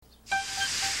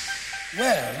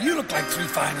Well, you look like three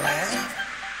fine lads.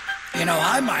 You know,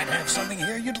 I might have something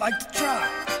here you'd like to try.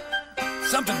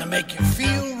 Something to make you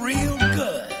feel real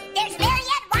good. There's a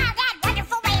myriad wild and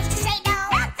wonderful ways to say no.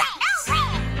 No thanks. No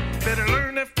way. Better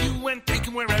learn a few and take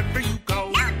 'em wherever you go.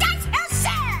 No thanks. No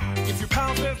sir. If your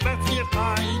pal says let's get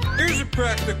high, Here's a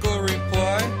practical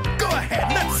reply. Go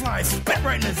ahead, let fly, spit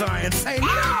right in his eye and say no.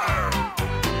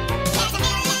 There's a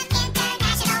myriad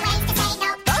international ways to say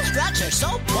no. Those drugs are so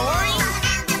boring. All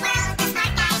around the world, the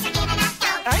smart guys are giving up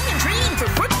dope. I'm in training for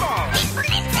football. People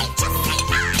in they just say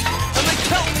no. And they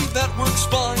tell me that works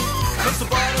fine. Cause the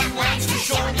bottom line's to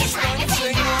show me trying to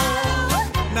say no.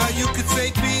 Now you could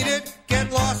say beat it,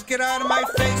 get lost, get out of my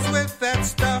face with that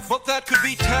stuff. but that could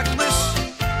be tactless.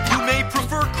 You may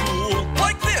prefer cool,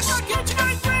 like this. I'll catch you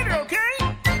guys later, okay?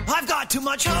 I've got too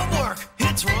much homework.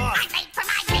 It's rough. I'm late for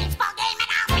my baseball game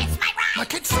and I'll miss my My ride.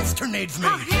 kid sister needs me. A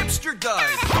hamster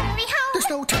died. Hurry home. There's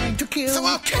no time to kill, so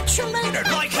I'll catch you later.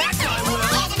 Like heck I will.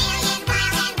 There's a myriad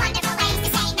wild and wonderful ways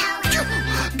to say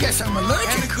no. Guess I'm And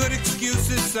allergic. a good excuse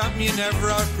is something you never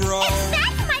outgrow.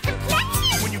 That's my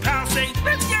complexion. When your pal say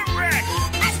let's get wrecked,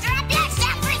 Must drop your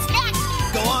self-respect.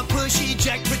 Go on, push,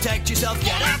 eject, protect yourself,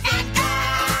 get up and go.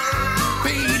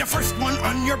 Be the first one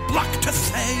on your block to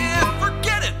say. yeah,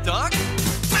 forget it, Doc.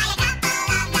 Try a couple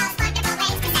of those wonderful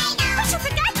ways to say no. Push up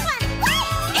the next one. Woo!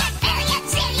 There's myriad,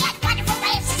 zillion wonderful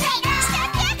ways to say no. Step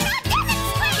back, no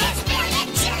demonstrate. There's myriad,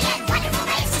 zillion wonderful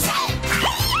ways to say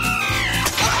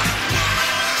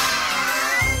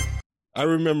I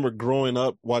remember growing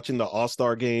up watching the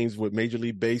All-Star games with Major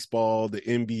League Baseball, the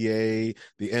NBA,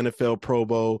 the NFL Pro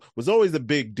Bowl was always a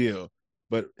big deal.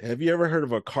 But have you ever heard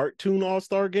of a cartoon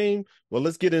All-Star game? Well,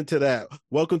 let's get into that.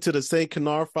 Welcome to the St.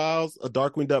 Canard Files, a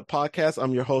Darkwing Duck podcast.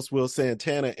 I'm your host, Will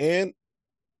Santana, and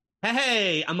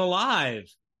Hey, I'm alive.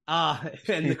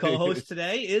 And the co-host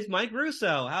today is Mike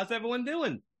Russo. How's everyone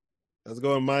doing? how's it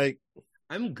going, Mike?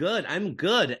 I'm good.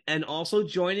 And also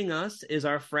joining us is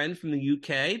our friend from the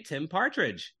UK, Tim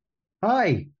Partridge.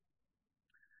 Hi.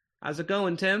 How's it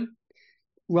going, Tim?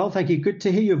 Well, thank you. Good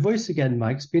to hear your voice again,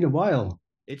 Mike. It's been a while.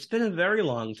 It's been a very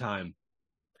long time.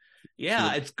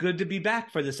 Yeah, it's good to be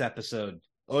back for this episode.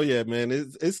 Oh yeah, man.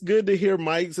 It's good to hear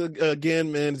Mike's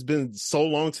again, man. It's been so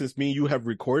long since me and you have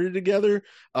recorded together.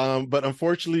 But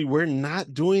unfortunately, we're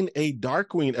not doing a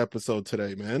Darkwing episode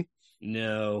today, man.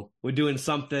 No, we're doing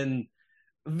something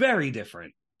very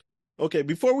different. Okay,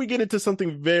 before we get into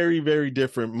something very, very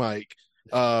different, Mike,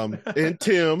 and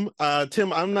Tim,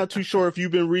 I'm not too sure if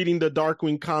you've been reading the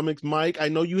Darkwing comics, Mike. I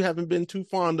know you haven't been too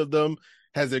fond of them.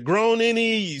 Has it grown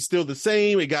any? You still the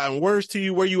same? It gotten worse to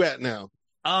you? Where you at now?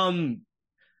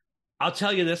 I'll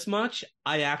tell you this much.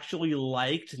 I actually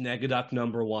liked Negaduck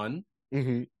 #1.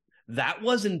 Mm-hmm. That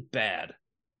wasn't bad.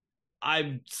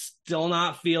 I'm still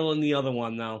not feeling the other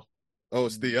one, though. Oh,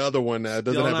 it's the other one now. It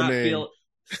doesn't Still have a not name.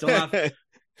 Still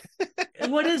not.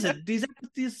 What is it?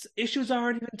 These issues are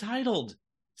already been titled,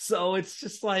 so it's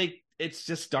just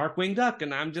Darkwing Duck,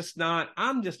 and I'm just not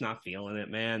feeling it,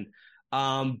 man.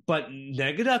 But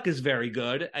Negaduck is very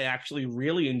good. I actually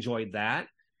really enjoyed that,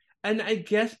 and I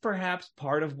guess perhaps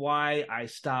part of why I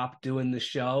stopped doing the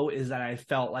show is that I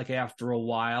felt like after a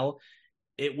while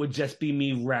it would just be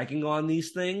me ragging on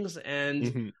these things, and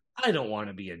Mm-hmm. I don't want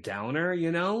to be a downer.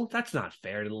 That's not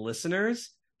fair to the listeners.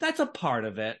 That's a part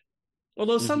of it.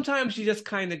 Although sometimes you just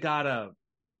kind of gotta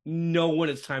know when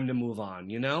it's time to move on,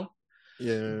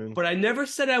 Yeah. But I never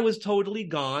said I was totally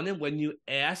gone. And when you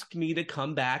asked me to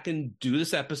come back and do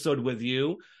this episode with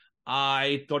you,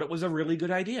 I thought it was a really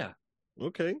good idea.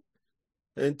 Okay.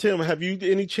 And Tim, have you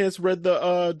any chance read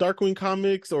the Darkwing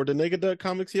comics or the Negaduck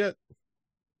comics yet?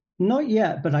 Not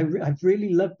yet, but I've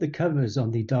really loved the covers on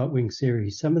the Darkwing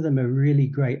series. Some of them are really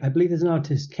great. I believe there's an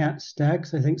artist, Kat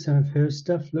Staggs. I think some of her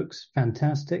stuff looks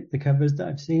fantastic, the covers that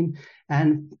I've seen.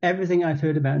 And everything I've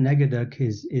heard about Negaduck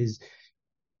is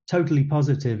totally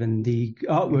positive, and the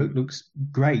artwork looks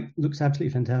great, looks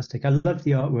absolutely fantastic. I love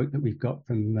the artwork that we've got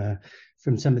from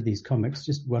some of these comics,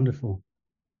 just wonderful.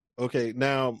 Okay,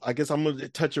 now I guess I'm gonna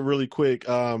touch it really quick.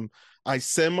 I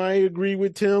semi-agree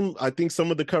with Tim. I think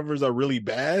some of the covers are really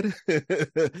bad.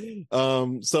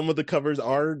 Some of the covers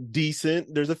are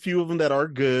decent. There's a few of them that are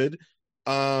good.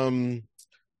 I've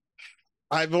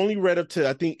only read up to,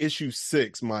 I think, issue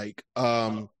 6, Mike.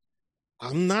 I'm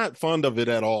not fond of it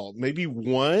at all. Maybe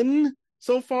 1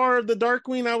 so far, the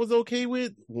Darkwing I was okay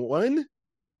with. 1.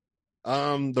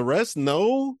 The rest,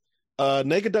 no.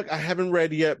 Negaduck I haven't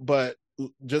read yet, but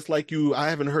just like you, I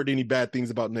haven't heard any bad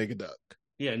things about Negaduck.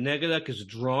 Yeah, Negaduck is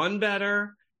drawn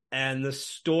better, and the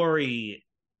story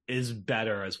is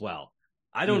better as well.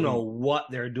 I don't know what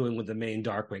they're doing with the main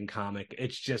Darkwing comic.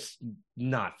 It's just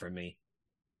not for me.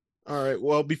 All right.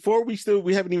 Well, before we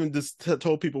haven't even just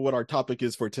told people what our topic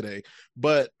is for today,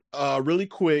 but really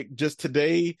quick, just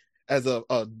today, as a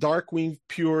Darkwing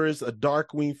purist, a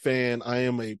Darkwing fan, I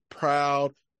am a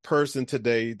proud person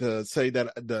today to say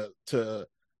that to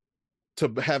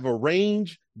have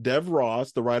arranged Dev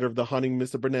Ross, the writer of The Hunting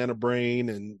Mr. Banana Brain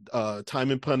and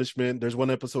Time and Punishment. There's one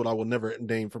episode I will never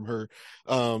name from her.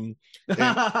 I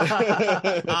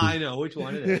know which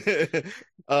one it is.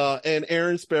 And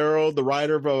Aaron Sparrow, the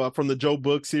writer of from the Joe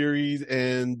Book series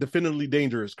and Definitively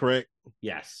Dangerous, correct?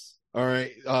 Yes. All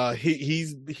right.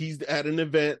 He's at an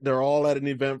event. They're all at an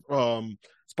event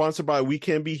sponsored by We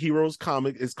Can Be Heroes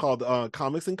Comic. It's called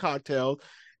Comics and Cocktails.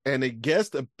 And a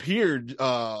guest appearance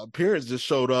just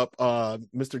showed up,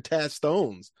 Mr. Tad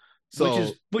Stones.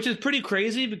 So which is pretty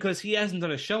crazy because he hasn't done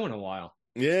a show in a while.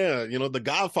 Yeah, the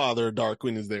Godfather of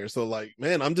Darkwing is there. So like,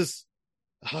 man, I'm just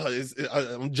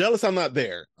I'm jealous I'm not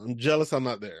there.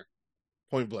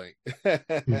 Point blank.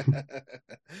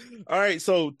 All right,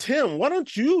 so Tim, why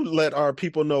don't you let our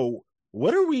people know,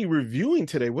 what are we reviewing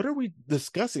today? What are we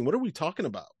discussing? What are we talking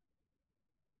about?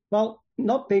 Well,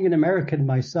 not being an American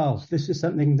myself, this is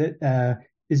something that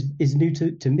is new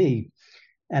to me,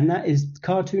 and that is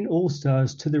Cartoon All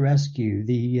Stars to the Rescue,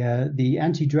 the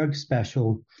anti-drug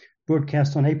special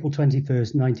broadcast on April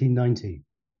 21st, 1990.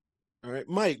 All right,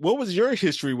 Mike, what was your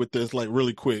history with this? Like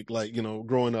really quick, like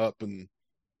growing up and.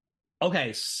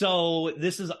 Okay, so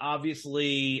this is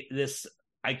obviously this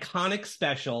iconic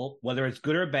special. Whether it's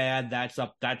good or bad, that's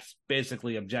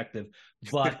basically objective.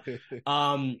 But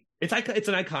it's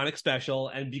an iconic special,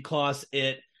 and because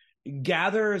it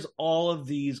gathers all of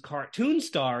these cartoon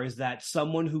stars that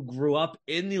someone who grew up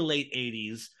in the late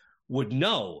 80s would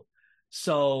know.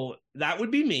 So that would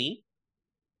be me.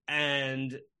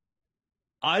 And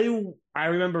I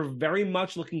remember very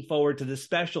much looking forward to this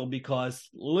special because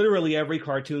literally every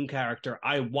cartoon character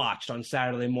I watched on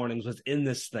Saturday mornings was in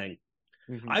this thing.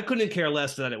 Mm-hmm. I couldn't care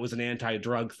less that it was an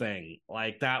anti-drug thing.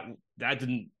 Like that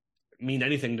didn't mean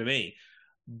anything to me.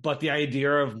 But the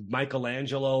idea of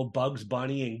Michelangelo, Bugs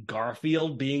Bunny, and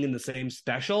Garfield being in the same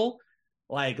special,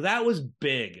 like that was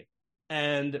big.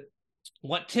 And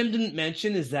what Tim didn't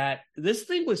mention is that this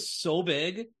thing was so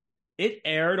big, it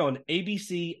aired on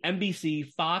ABC,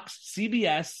 NBC, Fox,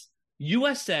 CBS,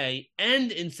 USA,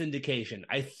 and in syndication.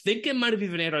 I think it might have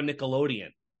even aired on Nickelodeon.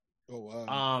 Oh,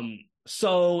 wow.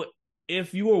 So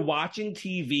if you were watching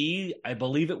TV, I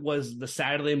believe it was the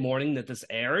Saturday morning that this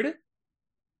aired,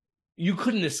 you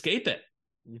couldn't escape it.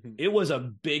 Mm-hmm. It was a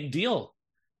big deal.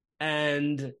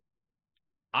 And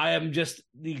I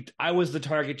was the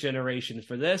target generation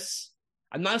for this.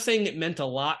 I'm not saying it meant a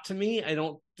lot to me. I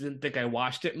didn't think I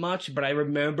watched it much, but I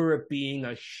remember it being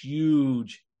a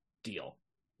huge deal.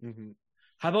 Mm-hmm.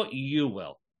 How about you,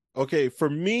 Will? Okay, for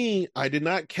me, I did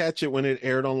not catch it when it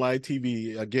aired on live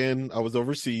TV. Again, I was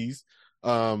overseas.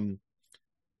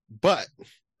 But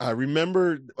I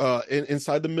remember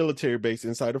inside the military base,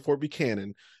 inside of Fort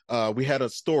Buchanan, we had a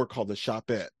store called the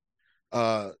Shopette.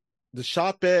 The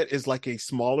Shopette is like a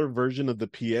smaller version of the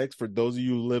PX. For those of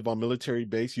you who live on military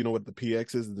base, you know what the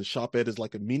PX is. The Shopette is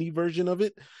like a mini version of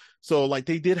it. So like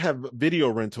they did have video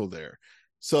rental there.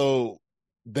 So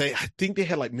I think they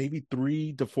had like maybe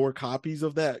 3 to 4 copies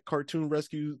of that Cartoon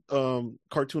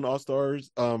All Stars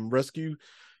Rescue,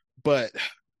 but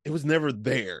it was never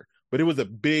there. But it was a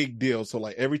big deal. So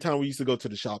like every time we used to go to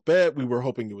the Shopette, we were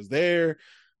hoping it was there.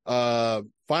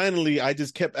 Finally, I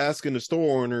just kept asking the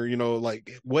store owner,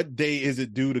 like, what day is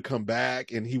it due to come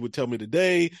back? And he would tell me the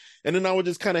day. And then I would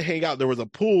just kind of hang out. There was a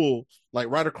pool like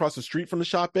right across the street from the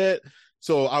Shopette.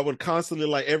 So I would constantly,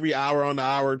 like every hour on the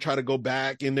hour, try to go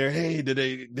back in there. Hey, did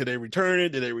they return it?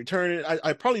 Did they return it?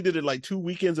 I probably did it like 2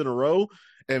 weekends in a row.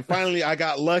 And finally I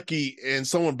got lucky and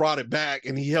someone brought it back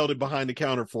and he held it behind the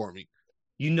counter for me.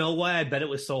 You know why I bet it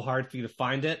was so hard for you to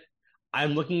find it?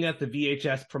 I'm looking at the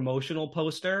VHS promotional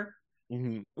poster.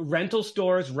 Mm-hmm. Rental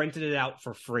stores rented it out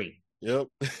for free. Yep.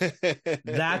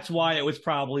 That's why it was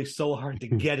probably so hard to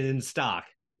get it in stock.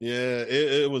 Yeah,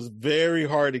 it was very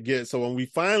hard to get. So when we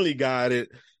finally got it,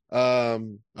 all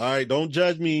right, don't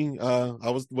judge me.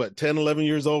 I was 10, 11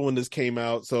 years old when this came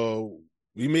out. So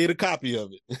we made a copy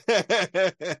of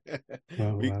it.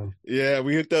 Wow.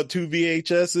 We hooked up 2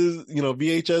 VHSs,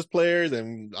 VHS players,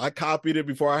 and I copied it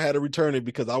before I had to return it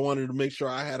because I wanted to make sure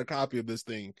I had a copy of this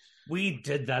thing. We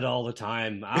did that all the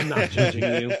time. I'm not judging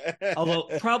you. Although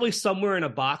probably somewhere in a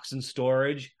box in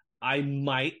storage, I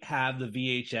might have the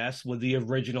VHS with the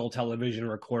original television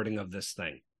recording of this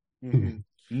thing. Mm-hmm.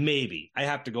 Maybe. I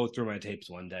have to go through my tapes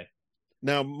one day.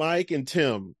 Now, Mike and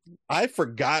Tim, I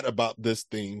forgot about this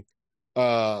thing.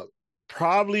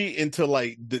 Probably until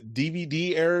like the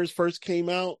DVD errors first came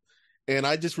out. And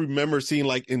I just remember seeing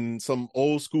like in some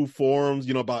old school forums,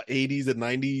 about 80s and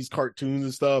 90s cartoons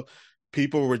and stuff,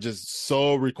 people were just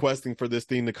so requesting for this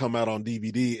thing to come out on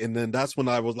DVD. And then that's when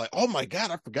I was like, oh my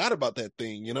God, I forgot about that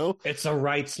thing, It's a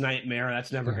rights nightmare.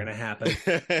 That's never going to happen.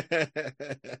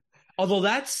 Although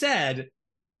that said,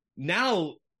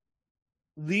 now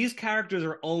these characters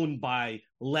are owned by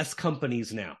less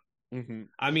companies now. Mm-hmm.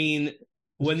 I mean,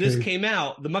 when this came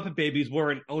out, the Muppet Babies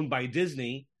weren't owned by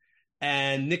Disney,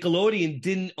 and Nickelodeon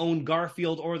didn't own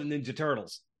Garfield or the Ninja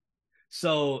Turtles.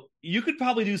 So you could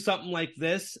probably do something like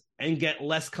this and get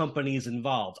less companies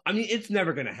involved. I mean, it's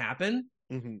never going to happen,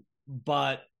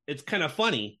 but it's kind of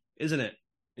funny, isn't it?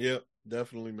 Yep,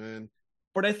 definitely, man.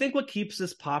 But I think what keeps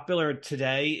this popular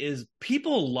today is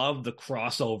people love the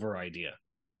crossover idea.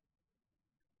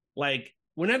 Like,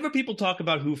 whenever people talk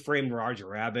about Who Framed Roger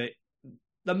Rabbit,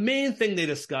 the main thing they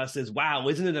discuss is, wow,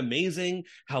 isn't it amazing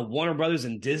how Warner Brothers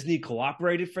and Disney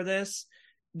cooperated for this?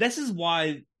 This is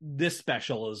why this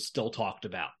special is still talked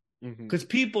about. Because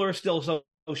people are still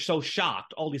so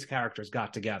shocked all these characters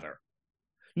got together.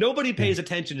 Nobody pays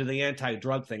attention to the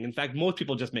anti-drug thing. In fact, most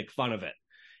people just make fun of it.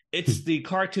 It's the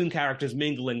cartoon characters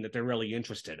mingling that they're really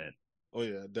interested in. Oh,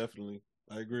 yeah, definitely.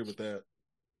 I agree with that.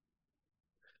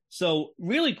 So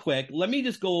really quick, let me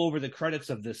just go over the credits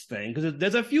of this thing, because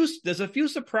there's a few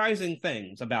surprising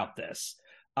things about this.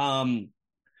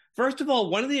 First of all,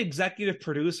 one of the executive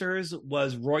producers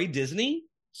was Roy Disney,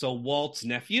 so Walt's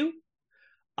nephew,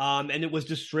 and it was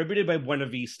distributed by Buena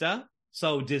Vista.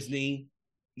 So Disney,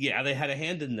 yeah, they had a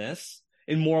hand in this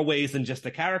in more ways than just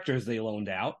the characters they loaned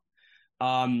out.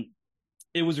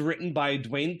 It was written by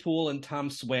Dwayne Poole and Tom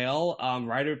Swale,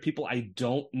 writer people I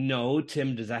don't know.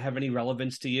 Tim, does that have any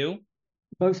relevance to you?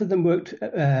 Both of them worked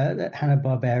at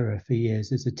Hanna-Barbera for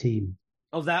years as a team.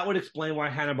 Oh, that would explain why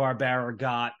Hanna-Barbera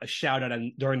got a shout-out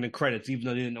during the credits, even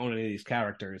though they didn't own any of these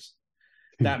characters.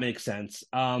 That makes sense.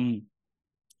 And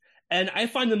I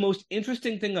find the most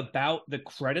interesting thing about the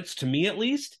credits, to me at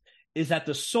least, is that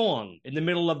the song in the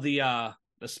middle of the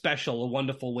special, A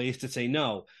Wonderful Ways to Say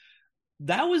No,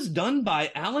 that was done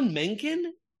by Alan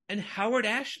Menken and Howard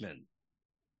Ashman.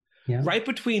 Yeah. Right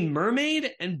between Mermaid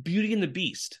and Beauty and the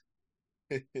Beast.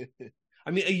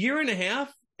 I mean, a year and a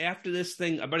half after this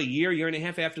thing, about a year and a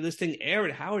half after this thing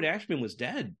aired, Howard Ashman was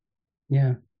dead.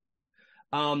 Yeah.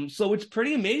 So it's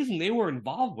pretty amazing they were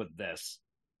involved with this.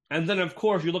 And then, of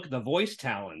course, you look at the voice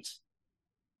talent.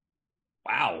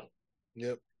 Wow.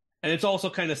 Yep. And it's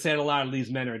also kind of sad a lot of these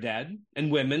men are dead,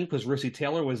 and women, because Russi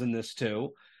Taylor was in this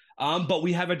too. But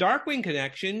we have a Darkwing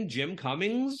connection. Jim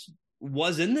Cummings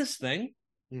was in this thing.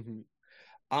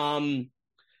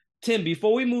 Tim,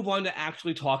 before we move on to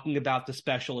actually talking about the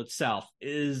special itself,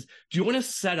 do you want to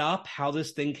set up how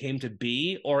this thing came to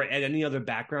be or add any other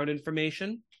background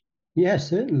information? Yeah,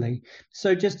 certainly.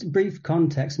 So just brief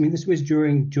context. I mean, this was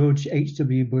during George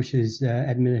H.W. Bush's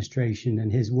administration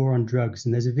and his war on drugs.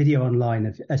 And there's a video online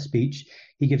of a speech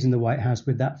he gives in the White House,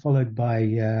 with that followed by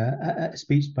a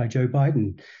speech by Joe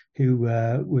Biden, who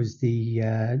was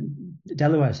the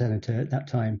Delaware senator at that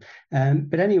time.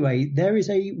 But anyway, there is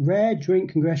a rare joint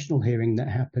congressional hearing that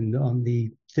happened on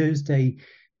the Thursday,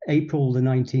 April the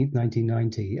 19th,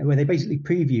 1990, where they basically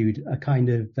previewed a kind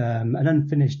of an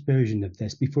unfinished version of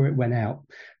this before it went out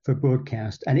for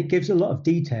broadcast. And it gives a lot of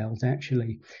details,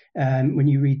 actually, when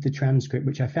you read the transcript,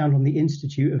 which I found on the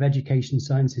Institute of Education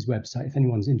Sciences website, if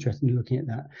anyone's interested in looking at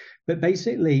that. But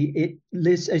basically, it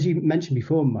lists, as you mentioned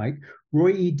before, Mike,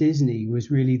 Roy E. Disney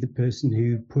was really the person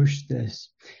who pushed this.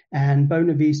 And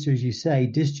Buena Vista, as you say,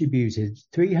 distributed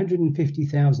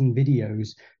 350,000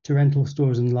 videos to rental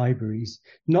stores and libraries.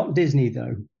 Not Disney,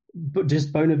 though, but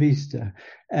just Buena Vista.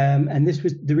 And this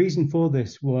was the reason for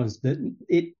this was that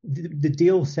the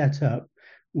deal set up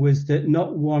was that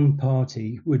not one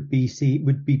party would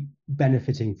be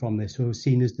benefiting from this or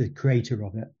seen as the creator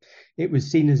of it. It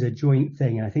was seen as a joint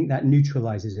thing, and I think that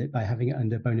neutralizes it by having it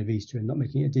under Buena Vista and not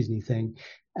making it a Disney thing.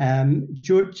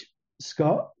 George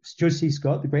C.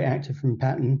 Scott, the great actor from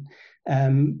Patton,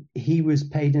 he was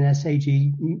paid an SAG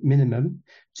minimum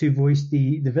to voice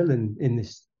the villain in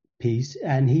this piece,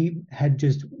 and he had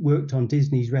just worked on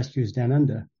Disney's Rescuers Down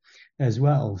Under as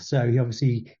well. So he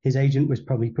obviously, his agent was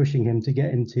probably pushing him to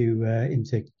get into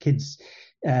kids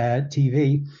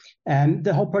TV.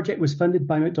 The whole project was funded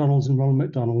by McDonald's and Ronald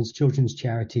McDonald's children's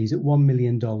charities at $1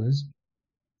 million.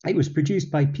 It was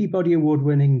produced by Peabody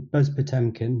Award-winning Buzz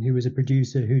Potemkin, who was a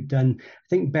producer who'd done, I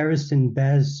think, Berenstain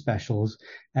Bears specials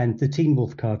and the Teen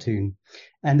Wolf cartoon.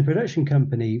 And the production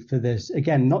company for this,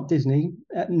 again, not Disney,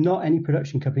 not any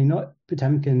production company, not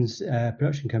Potemkin's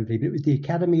production company, but it was the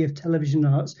Academy of Television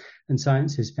Arts and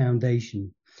Sciences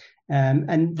Foundation.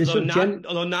 And the sort of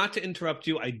although not to interrupt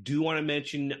you, I do want to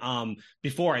mention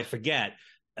before I forget,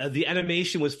 the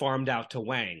animation was farmed out to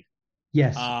Wang.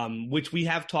 Yes. Which we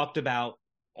have talked about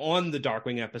on the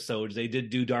Darkwing episodes. They did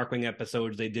do Darkwing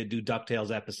episodes. They did do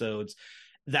DuckTales episodes.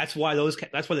 That's why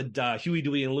the Huey,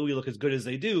 Dewey, and Louie look as good as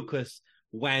they do, because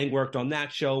Wang worked on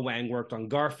that show. Wang worked on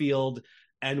Garfield,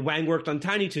 and Wang worked on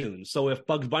Tiny Toons. So if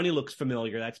Bugs Bunny looks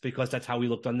familiar, that's because that's how he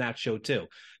looked on that show too.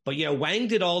 But yeah, Wang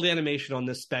did all the animation on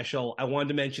this special. I wanted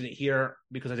to mention it here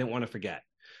because I didn't want to forget.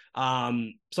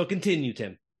 So continue,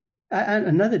 Tim. And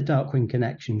another Darkwing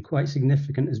connection, quite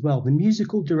significant as well. The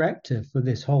musical director for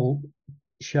this whole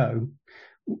show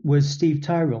was Steve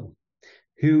Tyrrell,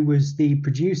 who was the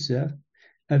producer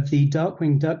of the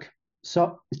Darkwing Duck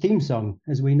theme song,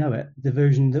 as we know it, the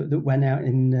version that went out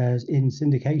in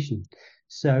syndication.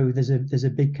 So there's a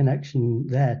big connection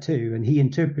there too, and he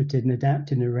interpreted and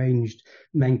adapted and arranged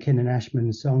Menken and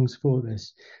Ashman's songs for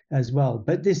this as well.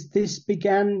 But this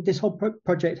whole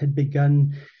project had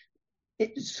begun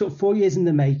sort of 4 years in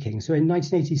the making. So in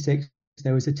 1986.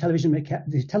 There was the Television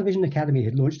Academy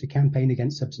had launched a campaign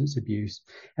against substance abuse.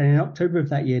 And in October of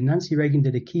that year, Nancy Reagan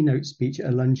did a keynote speech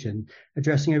at a luncheon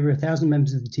addressing over 1,000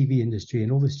 members of the TV industry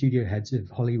and all the studio heads of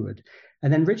Hollywood.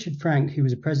 And then Richard Frank, who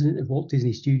was a president of Walt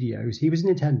Disney Studios, he was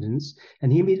in attendance,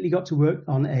 and he immediately got to work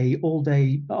on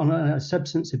a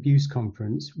substance abuse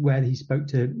conference where he spoke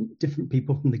to different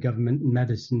people from the government and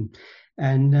medicine,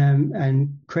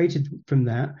 and created from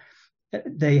that.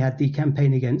 They had the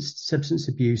campaign against substance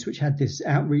abuse, which had this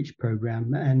outreach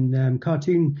program, and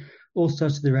Cartoon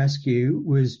All-Stars to the Rescue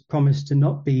was promised to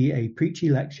not be a preachy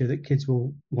lecture that kids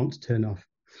will want to turn off.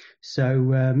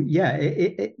 So and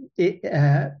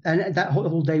that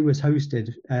whole day was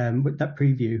hosted. That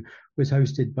preview was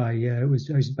hosted by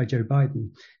Joe Biden.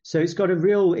 So it's got a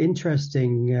real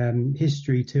interesting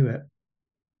history to it.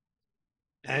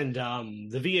 And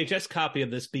the VHS copy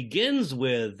of this begins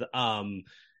with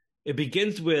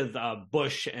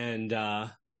Bush and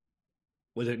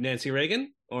was it Nancy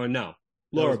Reagan or no?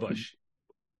 Laura Bush.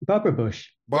 Barbara Bush.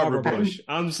 Barbara Bush.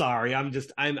 I'm sorry. I'm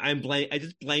blank. I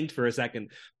just blanked for a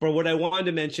second. But what I wanted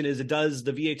to mention is the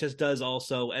VHS does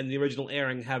also, and the original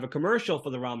airing, have a commercial for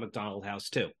the Ronald McDonald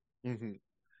House too. Mm-hmm.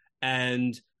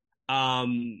 And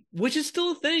which is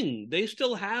still a thing. They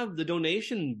still have the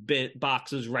donation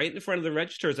boxes right in front of the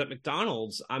registers at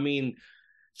McDonald's. I mean,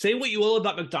 say what you will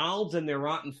about McDonald's and their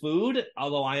rotten food,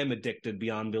 although I am addicted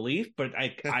beyond belief, but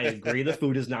I agree the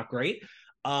food is not great.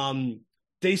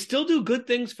 They still do good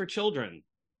things for children.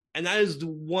 And that is the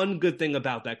one good thing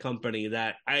about that company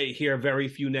that I hear very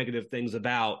few negative things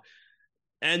about.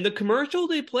 And the commercial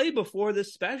they play before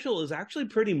this special is actually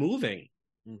pretty moving.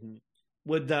 Mm-hmm.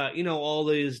 With all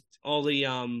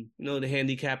the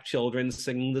handicapped children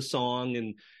singing the song,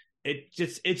 and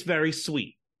it's very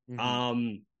sweet.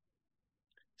 Mm-hmm.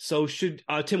 So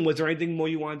Tim, was there anything more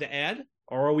you wanted to add,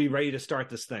 or are we ready to start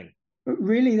this thing?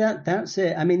 Really, that's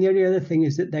it. I mean, the only other thing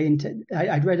is that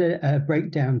I'd read a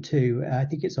breakdown too. I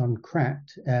think it's on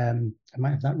Cracked. I might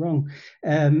have that wrong.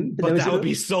 But that would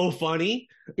be so funny.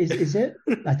 Is it?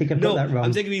 I think I've got that wrong.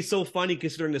 I'm thinking it'd be so funny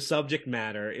considering the subject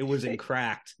matter. It was in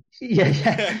Cracked.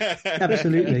 Yeah,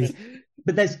 absolutely.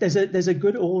 But there's a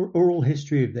good oral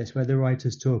history of this where the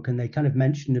writers talk, and they kind of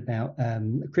mention about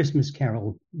Christmas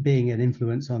Carol being an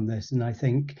influence on this, and I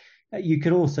think you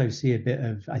can also see a bit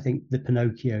of, I think, the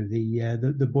Pinocchio,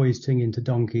 the boys turning into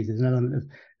donkeys. There's an element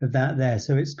of that there.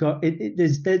 So it's got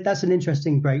that's an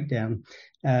interesting breakdown,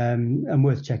 and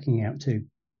worth checking out too.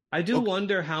 I do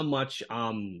wonder how much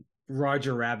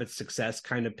Roger Rabbit's success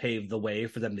kind of paved the way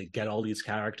for them to get all these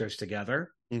characters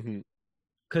together,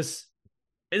 because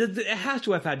it has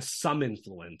to have had some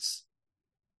influence.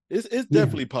 It's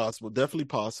definitely possible. Definitely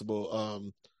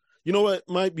possible. You know what,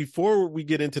 Mike, before we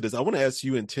get into this, I want to ask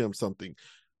you and Tim something.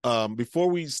 Before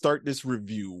we start this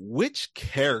review, which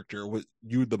character was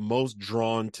you the most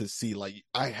drawn to see? Like,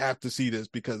 I have to see this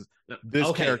because this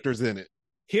character's in it.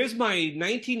 Here's my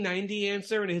 1990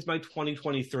 answer, and here's my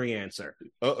 2023 answer.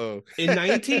 Uh-oh. In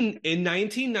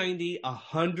 1990,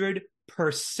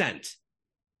 100%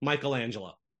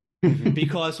 Michelangelo.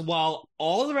 Because while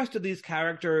all the rest of these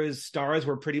characters' stars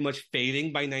were pretty much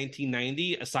fading by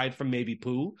 1990, aside from maybe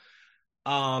Pooh,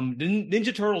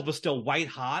 Ninja Turtles was still white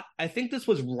hot. I think this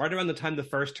was right around the time the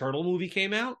first Turtle movie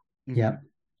came out. Yeah.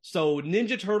 So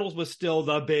Ninja Turtles was still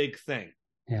the big thing.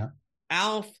 Yeah.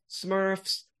 Alf,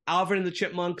 Smurfs, Alvin and the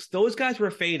Chipmunks, those guys were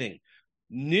fading.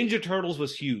 Ninja Turtles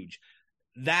was huge.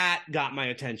 That got my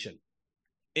attention.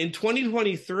 In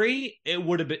 2023, it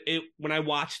would have been when I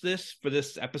watched this for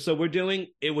this episode we're doing,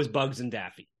 it was Bugs and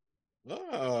Daffy.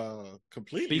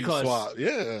 Completely Because- swapped. Yeah.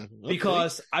 Okay.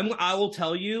 Because I will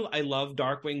tell you, I love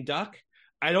Darkwing Duck.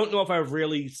 I don't know if I've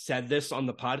really said this on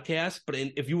the podcast, but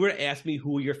if you were to ask me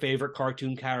who are your favorite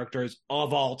cartoon characters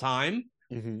of all time,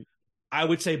 Mhm. I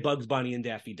would say Bugs Bunny and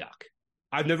Daffy Duck.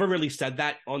 I've never really said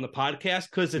that on the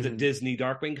podcast because it's a Mhm. Disney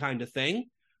Darkwing kind of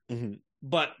thing. Mhm.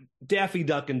 But Daffy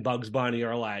Duck and Bugs Bunny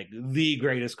are like the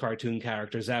greatest cartoon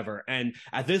characters ever. And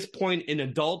at this point in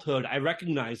adulthood, I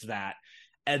recognize that.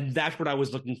 And that's what I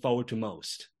was looking forward to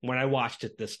most when I watched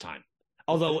it this time.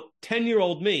 Although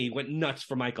 10-year-old me went nuts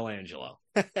for Michelangelo.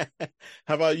 How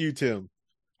about you, Tim?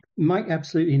 Mike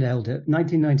absolutely nailed it.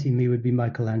 1990 me would be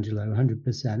Michelangelo,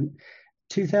 100%.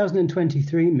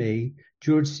 2023 me,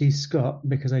 George C. Scott,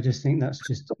 because I just think that's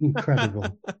just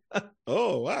incredible.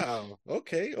 Oh, wow.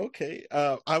 Okay.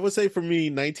 I would say for me,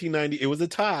 1990, it was a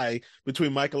tie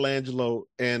between Michelangelo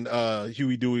and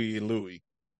Huey, Dewey, and Louie.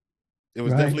 It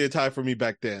was Right. definitely a tie for me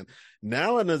back then.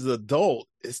 Now, and as an adult,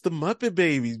 it's the Muppet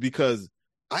Babies because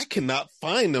I cannot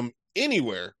find them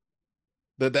anywhere.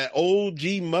 That old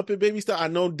G Muppet Baby stuff. I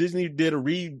know Disney did a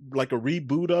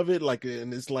reboot of it,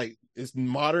 and it's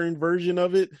modern version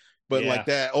of it, but Yeah. like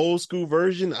that old school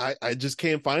version, I just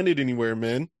can't find it anywhere,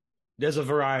 man. There's a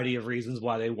variety of reasons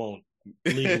why they won't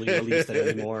legally release it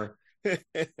anymore.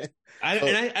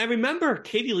 I remember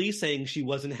Katie Lee saying she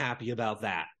wasn't happy about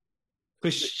that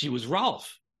because she was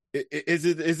Rolf. Is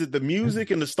it the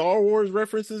music and the Star Wars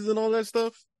references and all that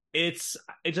stuff?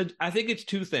 I think it's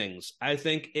two things. I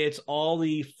think it's all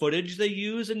the footage they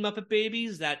use in Muppet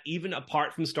Babies that even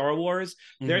apart from Star Wars,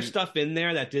 there's stuff in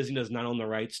there that Disney does not own the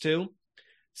rights to.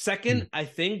 Second, I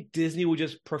think Disney would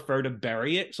just prefer to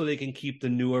bury it so they can keep the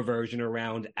newer version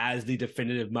around as the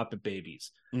definitive Muppet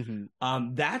Babies.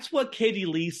 That's what Katie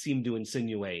Lee seemed to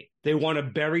insinuate. They want to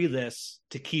bury this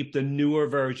to keep the newer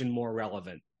version more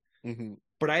relevant.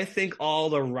 But I think all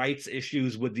the rights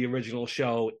issues with the original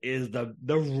show is the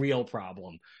real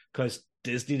problem because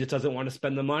Disney just doesn't want to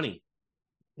spend the money.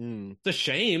 It's a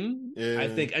shame. Yeah. I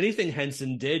think anything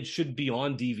Henson did should be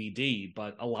on DVD,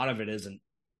 but a lot of it isn't.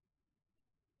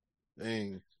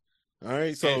 Dang. All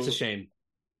right, So it's a shame.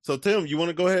 So Tim, you want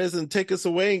to go ahead and take us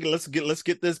away and let's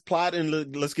get this plot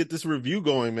and let's get this review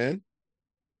going, man.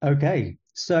 Okay.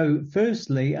 So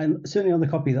firstly, and certainly on the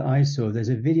copy that I saw, there's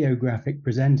a video graphic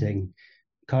presenting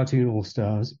Cartoon All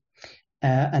Stars.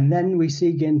 And then we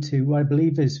see into what I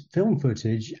believe is film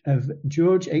footage of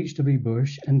George H.W.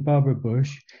 Bush and Barbara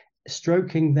Bush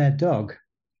stroking their dog.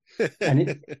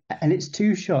 And it's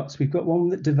two shots. We've got one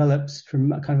that develops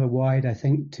from kind of a wide, I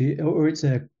think, or it's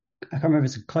I can't remember if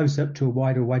it's a close up to a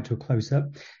wide or wide to a close up.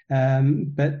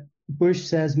 But Bush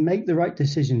says, make the right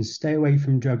decisions, stay away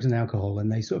from drugs and alcohol.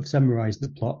 And they sort of summarize the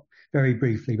plot very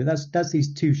briefly. But that's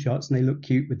these two shots and they look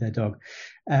cute with their dog.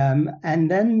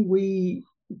 And then we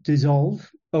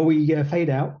we fade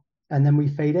out and then we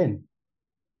fade in.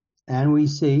 And we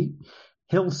see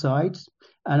hillsides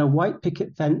and a white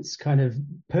picket fence, kind of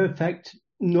perfect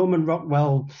Norman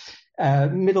Rockwell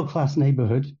middle-class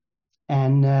neighborhood.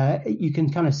 And you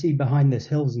can kind of see behind this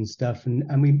hills and stuff.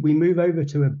 And we move over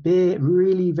to a big,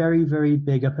 really very, very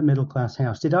big upper middle-class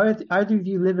house. Did either of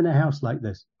you live in a house like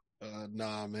this?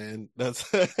 Nah, man.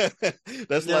 That's like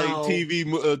No.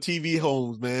 TV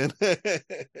homes, man.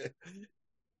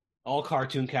 All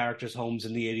cartoon characters' homes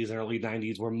in the 80s and early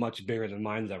 90s were much bigger than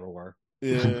mine ever were.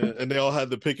 Yeah, and they all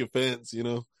had the picket fence,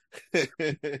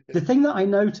 The thing that I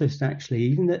noticed, actually,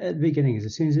 even at the beginning, is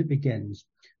as soon as it begins,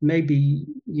 maybe,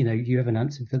 you have an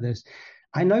answer for this.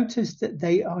 I noticed that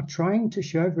they are trying to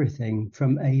show everything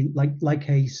from a like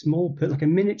a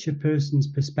miniature person's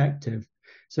perspective.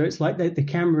 So it's like the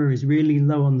camera is really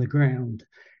low on the ground,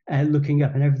 looking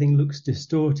up, and everything looks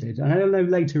distorted. And I don't know,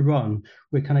 later on,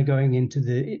 we're kind of going into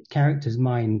the character's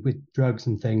mind with drugs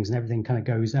and things, and everything kind of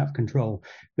goes out of control.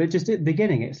 But just at the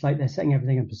beginning, it's like they're setting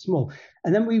everything up as small.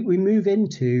 And then we move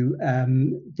into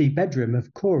the bedroom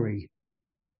of Corey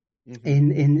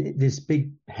in this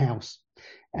big house.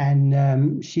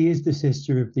 And she is the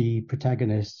sister of the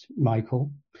protagonist,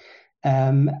 Michael.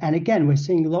 And again, we're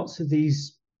seeing lots of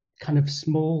these kind of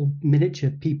small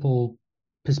miniature people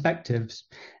perspectives.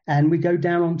 And we go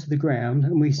down onto the ground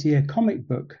and we see a comic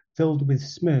book filled with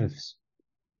Smurfs.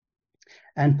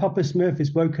 And Papa Smurf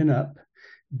is woken up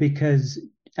because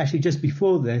actually just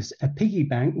before this, a piggy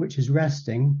bank, which is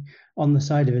resting on the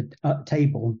side of a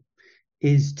table,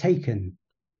 is taken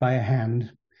by a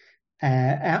hand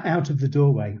out of the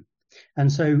doorway.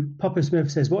 And so Papa Smurf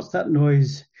says, "What's that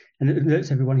noise?" And it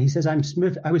alerts everyone. He says, I was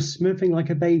smurfing like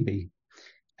a baby.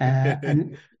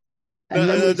 I'm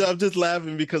just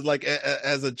laughing because, like,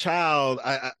 as a child,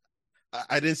 I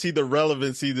didn't see the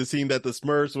relevancy to seeing that the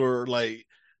Smurfs were like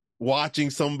watching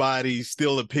somebody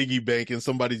steal a piggy bank in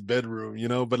somebody's bedroom, you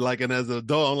know. But like, and as an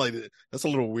adult, I'm like, that's a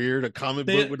little weird. A comic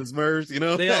book with the Smurfs, you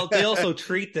know. They also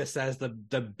treat this as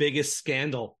the biggest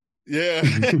scandal. Yeah.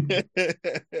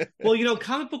 Well, you know,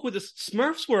 comic book with the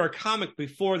Smurfs were a comic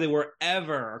before they were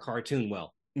ever a cartoon.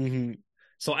 Well, Mm-hmm.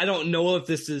 so I don't know if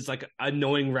this is like a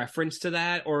knowing reference to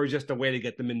that or just a way to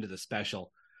get them into the special.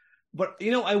 But,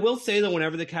 you know, I will say that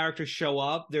whenever the characters show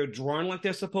up, they're drawn like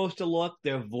they're supposed to look.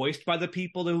 They're voiced by the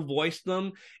people who voiced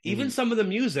them. Even some of the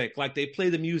music, like they play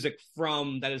the music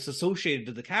from that is associated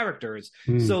to the characters.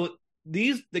 So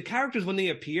the characters, when they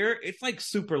appear, it's like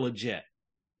super legit.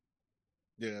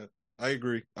 Yeah, I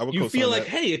agree. I would You feel co-sign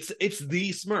like, that. hey, it's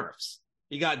the Smurfs.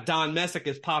 You got Don Messick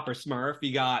as Popper Smurf.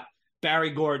 You got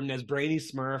Barry Gordon as Brainy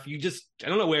Smurf. I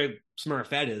don't know where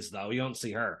Smurfette is, though. You don't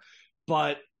see her.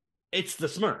 But it's the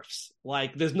Smurfs.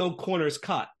 Like, there's no corners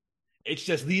cut. It's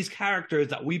just these characters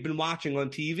that we've been watching on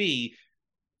TV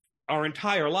our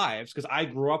entire lives, because I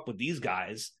grew up with these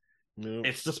guys. Yeah.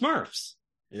 It's the Smurfs.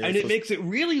 Yeah, And so it makes it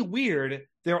really weird.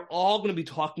 They're all going to be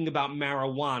talking about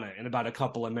marijuana in about a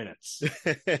couple of minutes.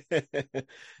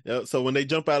 Yeah, so when they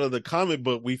jump out of the comic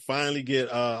book, we finally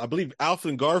get, I believe Alf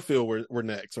and Garfield were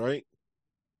next, right?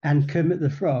 And Kermit the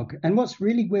Frog. And what's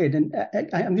really weird, and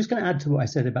I'm just going to add to what I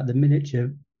said about the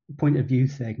miniature point of view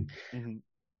thing. Mm-hmm.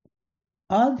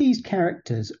 Are these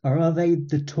characters, or are they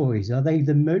the toys? Are they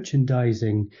the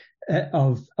merchandising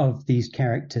of these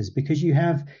characters? Because you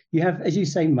have, as you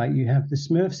say, Mike, you have the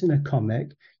Smurfs in a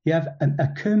comic, you have a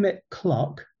Kermit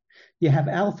clock, you have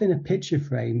Alf in a picture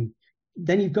frame,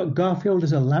 then you've got Garfield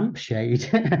as a lampshade,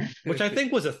 Which I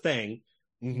think was a thing.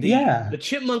 Yeah. The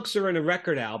Chipmunks are in a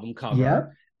record album cover. Yeah.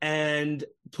 And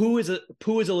Pooh is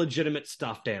a legitimate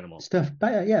stuffed animal. Stuff,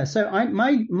 but yeah. So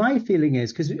my feeling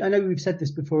is, because I know we've said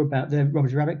this before about the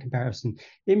Roger Rabbit comparison.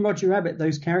 In Roger Rabbit,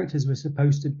 those characters were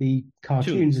supposed to be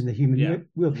cartoons in the human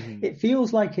world. It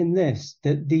feels like in this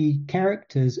that the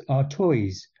characters are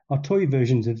toys, are toy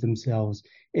versions of themselves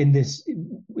in this,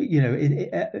 you know,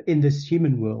 in this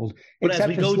human world. But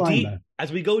except for Slimer.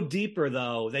 as we go deeper,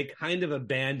 though, they kind of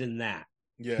abandon that.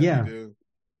 Yeah. They do.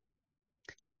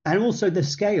 And also the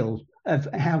scale of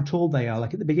how tall they are.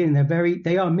 Like at the beginning,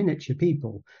 they are miniature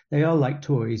people. They are like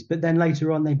toys, but then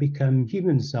later on they become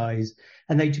human size,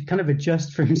 and they kind of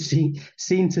adjust from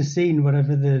scene to scene,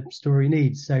 whatever the story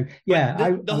needs. So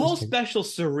yeah, the whole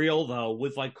special's surreal though,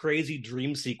 with like crazy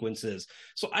dream sequences.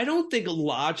 So I don't think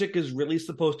logic is really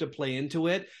supposed to play into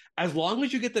it, as long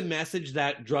as you get the message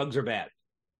that drugs are bad.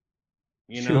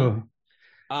 You know.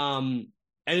 Sure.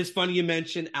 And it's funny you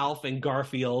mentioned Alf and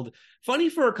Garfield. Funny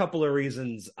for a couple of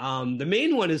reasons. The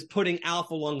main one is putting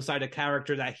Alf alongside a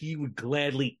character that he would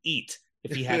gladly eat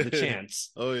if he had the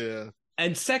chance. Oh, yeah.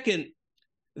 And second,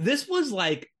 this was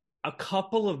like a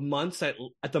couple of months at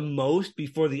the most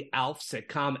before the Alf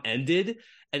sitcom ended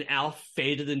and Alf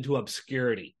faded into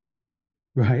obscurity.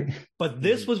 Right. But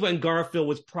this was when Garfield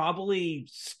was probably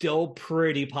still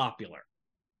pretty popular.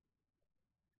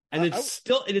 And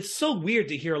it's so weird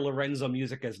to hear Lorenzo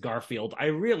music as Garfield. I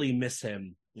really miss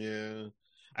him. Yeah.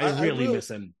 I really miss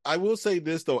him. I will say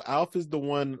this though, Alf is the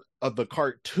one of the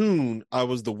cartoon I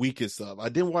was the weakest of. I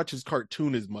didn't watch his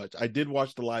cartoon as much. I did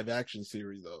watch the live action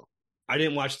series though. I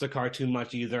didn't watch the cartoon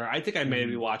much either. I think I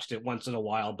maybe watched it once in a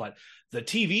while, but the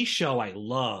TV show I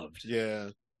loved. Yeah.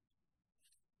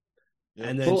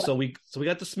 And then so we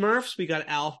got the Smurfs, we got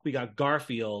Alf, we got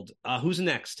Garfield. Who's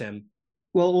next, Tim?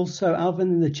 Well, also Alvin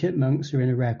and the Chipmunks are in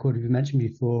a rare chord, we mentioned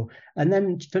before. And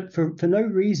then for no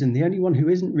reason, the only one who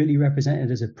isn't really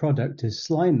represented as a product is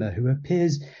Slimer, who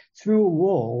appears through a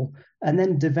wall and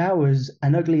then devours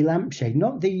an ugly lampshade.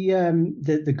 Not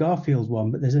the Garfield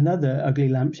one, but there's another ugly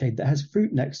lampshade that has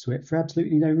fruit next to it for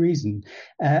absolutely no reason.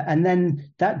 And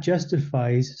then that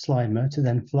justifies Slimer to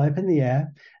then fly up in the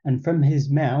air, and from his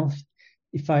mouth,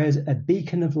 he fires a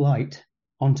beacon of light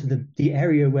onto the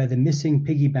area where the missing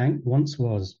piggy bank once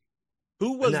was.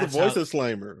 Who was the voice of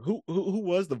Slimer? Who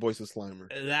was the voice of Slimer?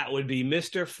 That would be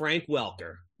Mr. Frank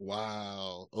Welker.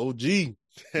 Wow. OG.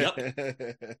 Yep.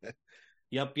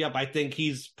 I think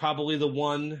he's probably the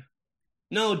one.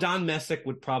 No, Don Messick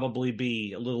would probably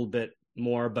be a little bit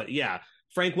more, but yeah,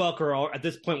 Frank Welker at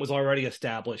this point was already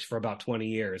established for about 20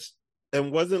 years.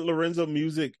 And wasn't Lorenzo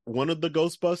Music one of the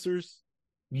Ghostbusters?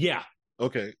 Yeah.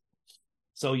 Okay.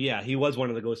 So yeah, he was one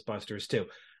of the Ghostbusters too.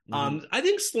 I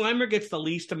think Slimer gets the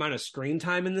least amount of screen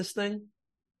time in this thing.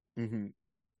 Mm-hmm.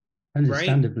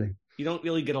 Understandably. Right? You don't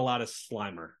really get a lot of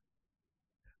Slimer.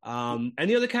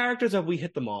 Any other characters? Have we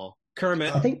hit them all?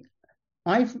 Kermit. I think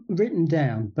I've written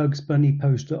down Bugs Bunny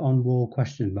poster on wall ?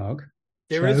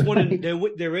 There is one.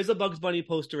 There is a Bugs Bunny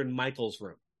poster in Michael's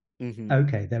room. Mhm.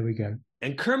 Okay, there we go.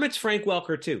 And Kermit's Frank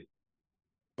Welker too.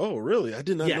 Oh, really? I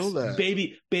did not Yes, know that.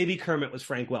 baby Kermit was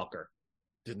Frank Welker.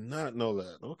 Did not know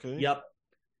that. Okay. Yep.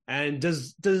 And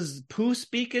does Pooh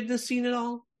speak in this scene at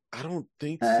all? I don't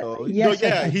think Uh, so. yes, No, I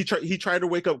yeah, think- he tried to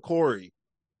wake up Corey.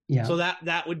 Yeah. So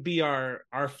that would be our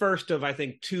first of, I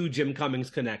think, 2 Jim Cummings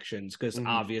connections, because Mhm.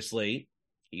 obviously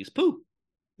he's Pooh.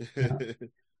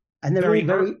 And they're very all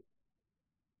very.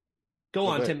 Go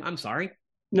on, Okay. Tim. I'm sorry.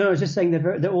 No, I was just saying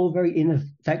they're all very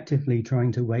ineffectively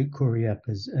trying to wake Corey up,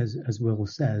 as Will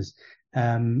says,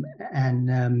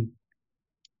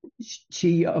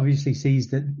 she obviously sees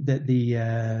that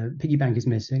the piggy bank is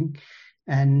missing,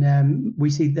 and we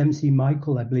see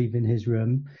Michael, I believe, in his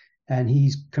room, and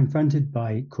he's confronted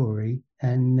by Corey,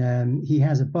 and he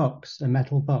has a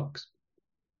metal box,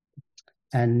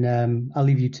 and I'll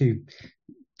leave you to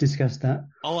discuss that.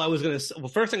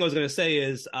 First thing I was gonna say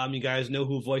is, you guys know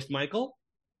who voiced Michael?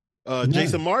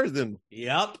 Jason Marsden.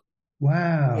 Yep.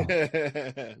 Wow.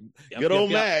 Good old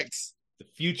yep. Max. The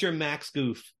future Max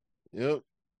Goof. Yep.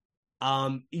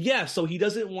 Yeah, so he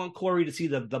doesn't want Corey to see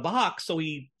the box, so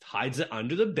he hides it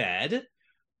under the bed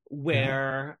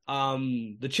where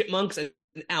the Chipmunks and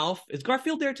Alf. Is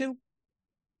Garfield there too?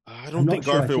 I I'm don't not think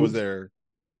sure. I Garfield was think- there.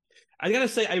 I gotta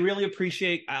say, I really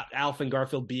appreciate Alf and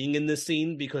Garfield being in this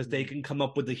scene, because they can come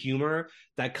up with the humor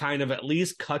that kind of at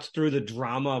least cuts through the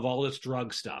drama of all this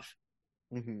drug stuff.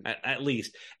 Mhm. At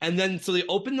least. And then, so they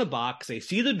open the box, they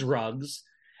see the drugs,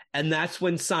 and that's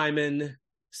when Simon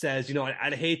says,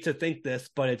 I'd hate to think this,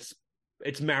 but it's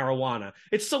marijuana.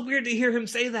 It's so weird to hear him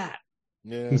say that.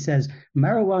 Yeah. He says,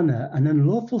 marijuana, an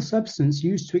unlawful substance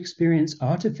used to experience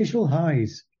artificial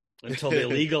highs. Until they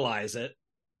legalize it.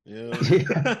 Yeah.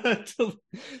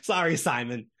 Sorry,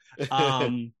 Simon.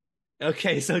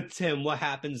 Okay, so Tim, what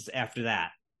happens after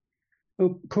that?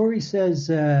 Well, Corey says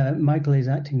Michael is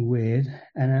acting weird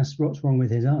and asks what's wrong with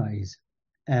his eyes.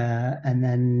 And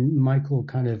then Michael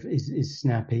kind of is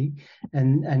snappy.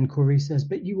 And Corey says,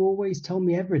 but you always tell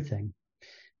me everything.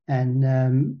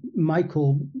 And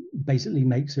Michael basically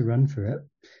makes a run for it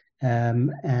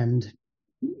and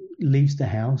leaves the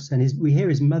house. And we hear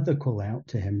his mother call out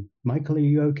to him, Michael, are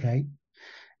you okay?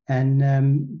 And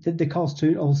the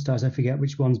cartoon all-stars, I forget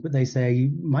which ones, but they say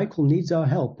Michael needs our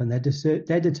help, and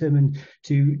they're determined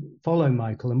to follow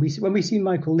Michael. And when we see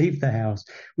Michael leave the house,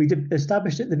 we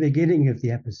established at the beginning of the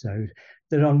episode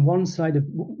that on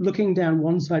looking down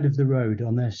one side of the road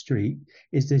on their street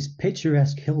is this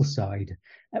picturesque hillside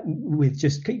with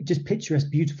just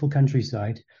picturesque, beautiful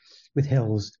countryside with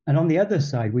hills, and on the other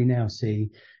side we now see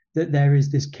that there is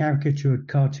this caricatured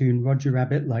cartoon Roger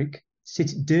Rabbit-like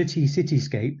dirty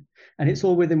cityscape, and it's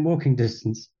all within walking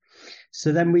distance.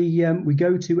 So then we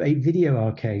go to a video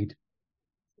arcade.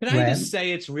 Can I just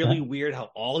say it's really weird how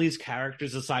all these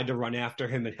characters decide to run after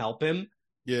him and help him?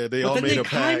 Yeah, they all made a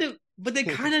pact. But they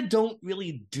kind of don't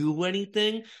really do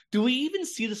anything. Do we even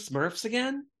see the Smurfs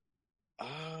again?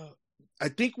 I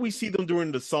think we see them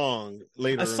during the song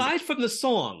later. Aside from the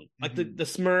song, like the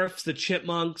Smurfs, the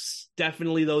Chipmunks,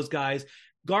 definitely those guys.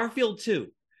 Garfield too.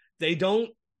 They don't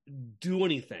do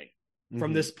anything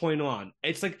from this point on.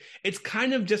 It's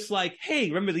kind of just like, hey,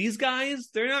 remember these guys?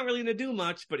 They're not really going to do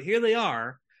much, but here they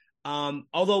are.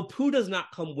 Although Pooh does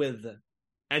not come with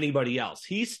anybody else.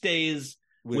 He stays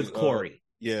with Corey.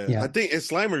 Yeah. I think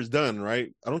Slimer's done,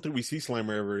 right? I don't think we see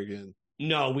Slimer ever again.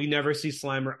 No, we never see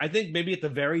Slimer. I think maybe at the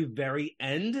very, very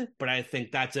end, but I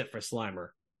think that's it for Slimer.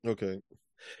 Okay.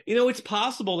 It's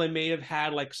possible they may have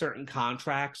had like certain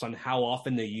contracts on how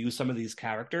often they use some of these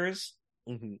characters.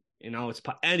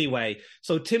 Anyway,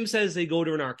 so Tim says they go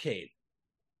to an arcade.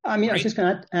 I mean, I was just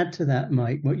going to add to that,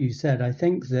 Mike, what you said. I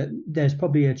think that there's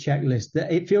probably a checklist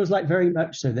that it feels like very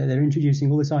much so that they're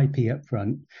introducing all this IP up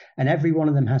front, and every one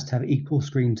of them has to have equal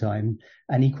screen time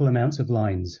and equal amounts of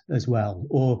lines as well,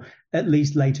 or at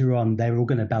least later on they're all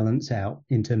going to balance out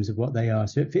in terms of what they are.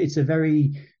 So it's a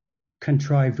very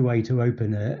contrived way to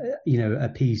open a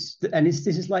piece, and this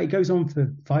is like it goes on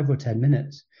for 5 or 10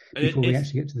 minutes before we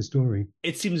actually get to the story.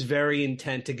 It seems very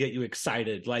intent to get you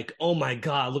excited. Like, oh my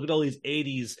God, look at all these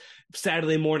 80s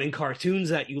Saturday morning cartoons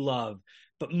that you love.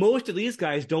 But most of these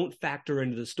guys don't factor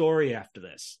into the story after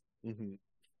this. Mm-hmm.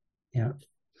 Yeah.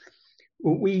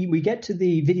 Well, we get to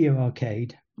the video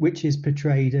arcade, which is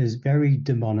portrayed as very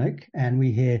demonic, and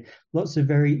we hear lots of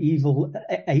very evil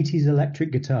 80s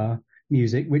electric guitar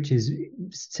music, which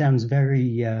sounds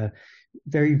very,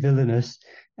 very villainous.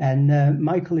 And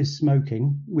Michael is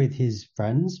smoking with his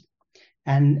friends.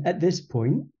 And at this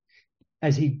point,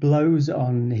 as he blows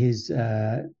on his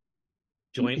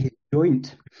joint, we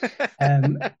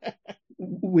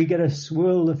we get a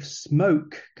swirl of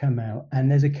smoke come out,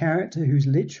 and there's a character who's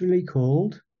literally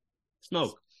called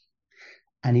Smoke.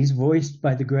 and he's voiced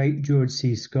by the great George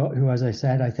C. Scott, who, as I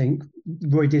said, I think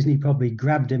Roy Disney probably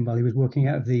grabbed him while he was walking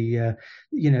out of the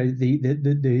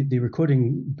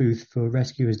recording booth for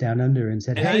Rescuers Down Under and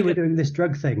said, "Hey, we're doing this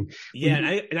drug thing." Yeah,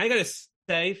 and I gotta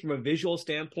say, from a visual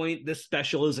standpoint, this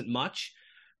special isn't much,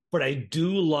 but I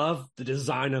do love the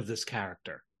design of this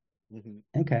character.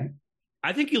 Okay.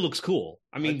 I think he looks cool.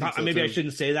 I mean, think so, maybe too. I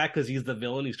shouldn't say that because he's the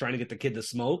villain. He's trying to get the kid to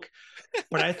smoke,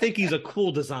 but I think he's a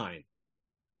cool design.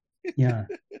 Yeah.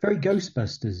 Very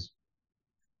Ghostbusters.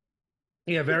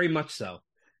 Yeah, very much so.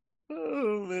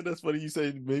 Oh man, that's funny. You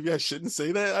say maybe I shouldn't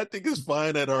say that. I think it's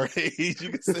fine at our age. You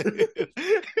can say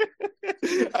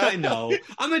it. I know.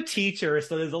 I'm a teacher,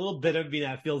 so there's a little bit of me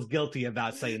that feels guilty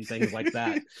about saying things like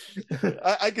that.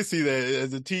 I can see that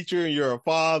as a teacher, and you're a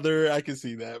father. I can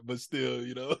see that, but still,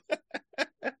 you know.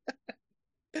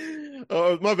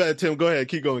 Oh, my bad, Tim. Go ahead.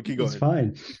 Keep going. It's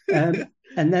fine. And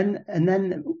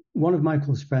then one of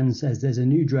Michael's friends says, "There's a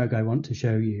new drug I want to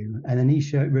show you," and then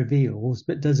he reveals,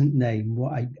 but doesn't name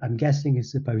what I'm guessing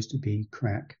is supposed to be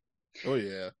crack. Oh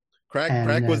yeah,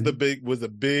 crack was a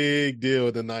big deal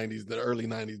in the '90s, the early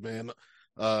 '90s, man.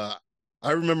 I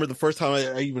remember the first time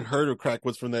I even heard of crack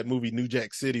was from that movie New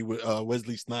Jack City with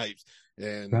Wesley Snipes,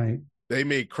 and Right. they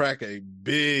made crack a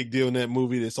big deal in that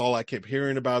movie. That's all I kept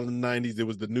hearing about in the '90s. It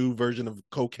was the new version of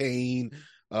cocaine,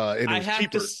 and it was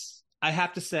cheaper. I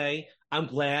have to say, I'm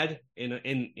glad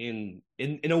in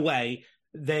a way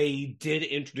they did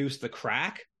introduce the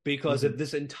crack, because if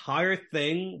this entire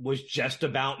thing was just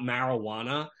about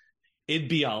marijuana, it'd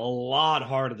be a lot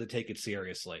harder to take it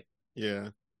seriously. Yeah.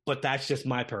 But that's just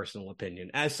my personal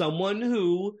opinion. As someone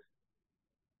who,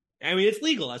 I mean, it's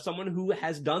legal. As someone who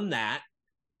has done that,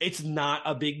 it's not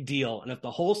a big deal. And if the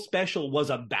whole special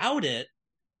was about it,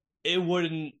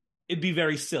 it'd be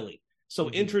very silly. So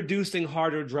introducing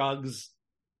harder drugs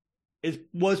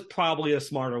was probably a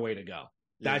smarter way to go.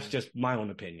 That's just my own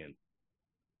opinion.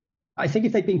 I think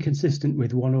if they've been consistent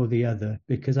with one or the other,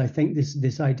 because I think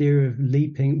this idea of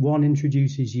leaping, one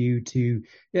introduces you to,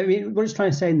 I mean, what it's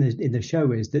trying to say in the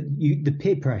show is that the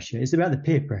peer pressure, it's about the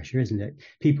peer pressure, isn't it?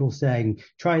 People saying,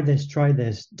 try this,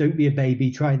 don't be a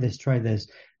baby, try this.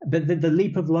 But the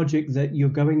leap of logic that you're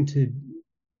going to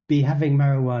be having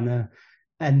marijuana,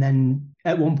 and then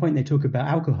at one point they talk about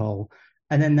alcohol,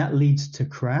 and then that leads to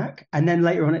crack, and then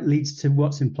later on it leads to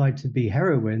what's implied to be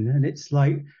heroin, and it's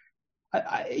like,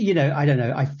 I don't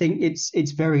know. I think it's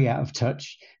very out of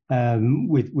touch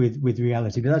with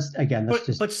reality.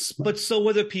 But but so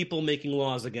were the people making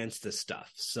laws against this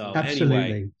stuff. So absolutely,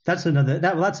 anyway, that's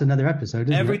another episode.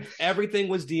 Isn't it? Everything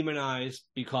was demonized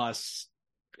because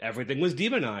everything was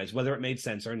demonized, whether it made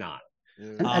sense or not.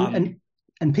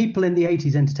 And people in the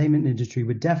 80s entertainment industry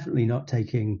were definitely not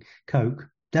taking coke.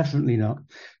 Definitely not.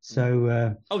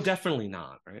 So definitely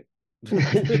not, right?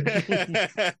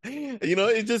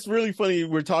 It's just really funny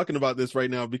we're talking about this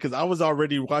right now, because I was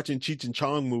already watching Cheech and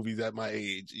Chong movies at my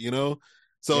age,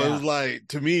 so it was like,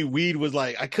 to me, weed was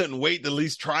like, I couldn't wait to at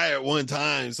leleast try it one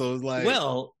time. So it was like,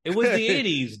 well, it was the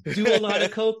 80s. Do a lot of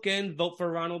coke and vote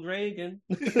for Ronald Reagan.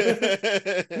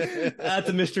 That's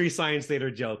a Mystery Science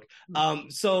Theater joke.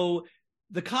 So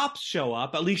the cops show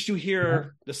up, at least you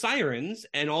hear the sirens,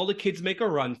 and all the kids make a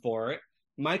run for it.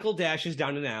 Michael dashes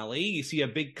down an alley. You see a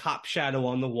big cop shadow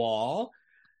on the wall.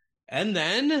 And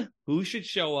then who should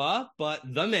show up but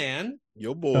the man,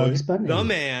 your boy, the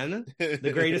man,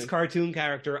 the greatest cartoon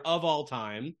character of all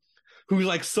time, who's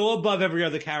like so above every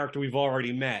other character we've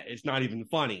already met. It's not even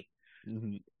funny.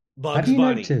 Bugs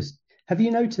Bunny. Have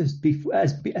you noticed before,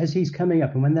 as he's coming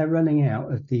up and when they're running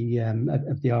out of the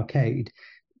arcade,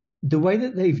 the way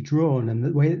that they've drawn and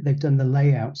the way that they've done the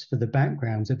layouts for the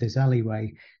backgrounds of this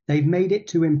alleyway, they've made it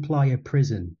to imply a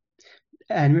prison.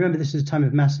 And remember, this is a time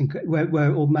of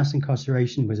where all mass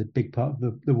incarceration was a big part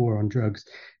of the war on drugs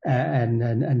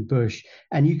and Bush.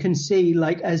 And you can see,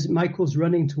 like, as Michael's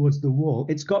running towards the wall,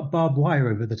 it's got barbed wire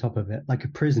over the top of it, like a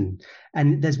prison.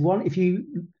 And there's one, if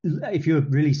you're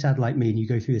really sad like me and you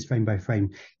go through this frame by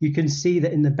frame, you can see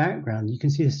that in the background, you can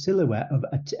see a silhouette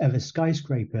of a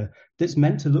skyscraper that's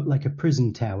meant to look like a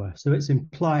prison tower. So it's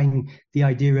implying the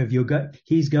idea of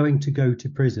he's going to go to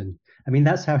prison. I mean,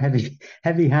 that's how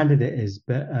heavy-handed it is.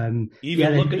 But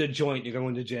look at a joint, you're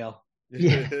going to jail.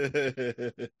 Yeah.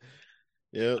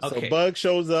 Yeah. Okay. So Bug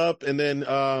shows up, and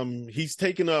then he's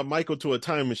taking Michael to a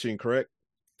time machine, correct?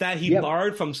 That he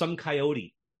borrowed from some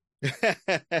coyote. Was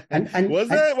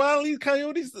that Wile E.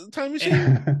 Coyote's time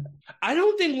machine? I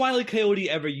don't think Wile E. Coyote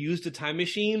ever used a time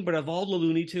machine, but of all the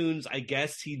Looney Tunes, I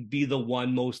guess he'd be the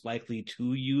one most likely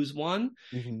to use one.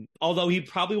 Mhm. Although he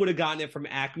probably would have gotten it from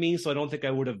Acme, so I don't think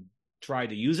I would have tried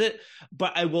to use it.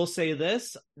 But I will say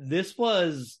this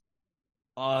was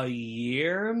a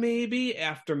year maybe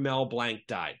after Mel Blanc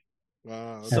died.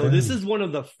 Wow. So this is one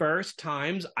of the first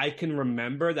times I can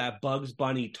remember that Bugs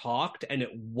Bunny talked and it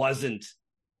wasn't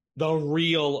the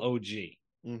real OG.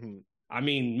 Mm-hmm. I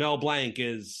mean, Mel Blanc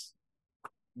is...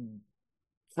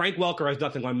 Frank Welker has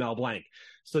nothing on Mel Blanc.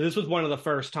 So this was one of the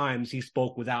first times he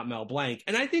spoke without Mel Blanc.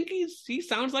 And I think he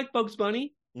sounds like Bugs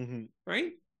Bunny, Mm-hmm.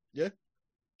 right? Yeah.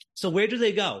 So where do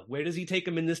they go? Where does he take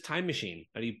him in this time machine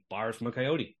that he borrowed from a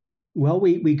coyote? Well,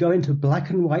 we go into black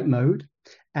and white mode,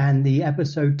 and the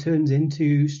episode turns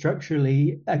into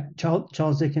structurally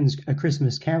Charles Dickens' A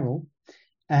Christmas Carol,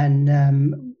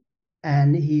 and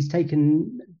he's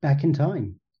taken back in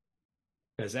time.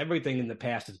 Because everything in the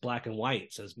past is black and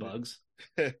white, says Bugs.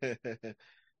 and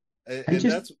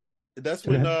just- that's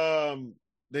when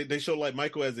they show like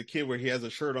Michael as a kid where he has a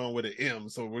shirt on with an M,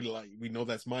 so we know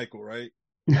that's Michael, right?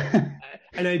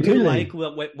 And I do Really?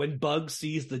 like when Bugs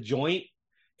sees the joint,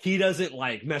 he doesn't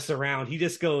like mess around. He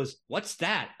just goes, "What's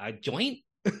that? A joint?"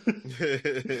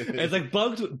 It's like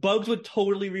Bugs would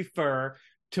totally refer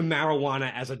to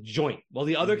marijuana as a joint. Well,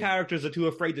 the other characters are too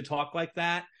afraid to talk like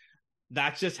that.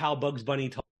 That's just how Bugs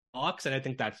Bunny talks, and I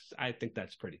think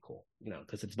that's pretty cool,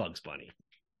 because it's Bugs Bunny.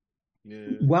 Yeah.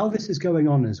 While this is going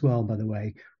on as well, by the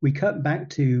way, we cut back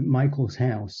to Michael's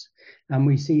house and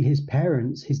we see his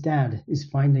dad is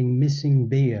finding missing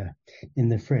beer in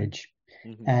the fridge.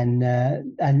 Mhm. And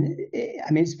I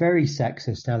mean, it's very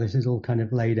sexist how this is all kind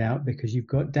of laid out, because you've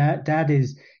got dad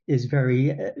is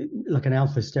very like an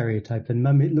alpha stereotype, and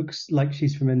mum, it looks like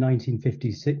she's from a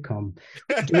 1950s sitcom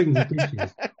doing the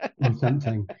dishes or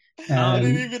something. I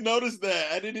didn't even notice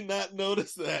that. I did not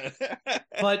notice that.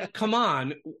 But come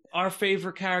on, our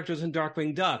favorite characters in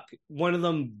Darkwing Duck, one of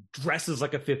them dresses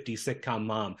like a 50s sitcom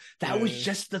mom. That was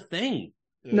just the thing.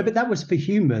 No, but that was for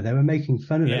humor. They were making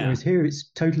fun of it. Yeah. Whereas here it's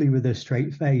totally with a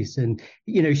straight face. And,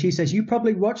 she says, you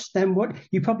probably watched them.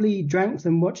 You probably drank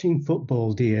them watching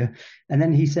football, dear. And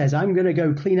then he says, I'm going to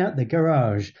go clean out the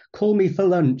garage. Call me for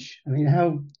lunch. I mean,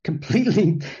 how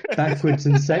completely backwards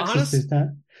and sexist is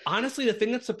that? Honestly, the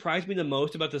thing that surprised me the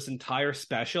most about this entire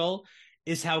special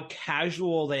is how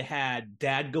casual they had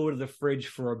Dad go to the fridge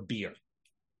for a beer.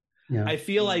 Yeah. I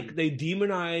feel like they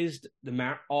demonized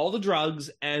all the drugs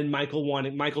and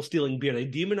Michael stealing beer. They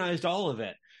demonized all of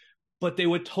it, but they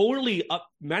were totally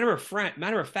matter of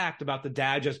fact about the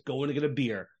dad just going to get a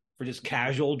beer for just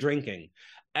casual drinking.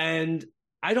 And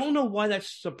I don't know why that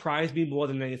surprised me more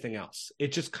than anything else.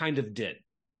 It just kind of did.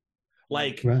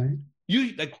 Like Right.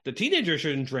 the teenager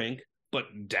shouldn't drink, but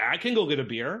Dad can go get a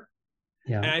beer.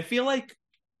 Yeah. And I feel like,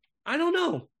 I don't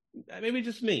know. Maybe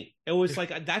just me. It was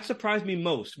like that surprised me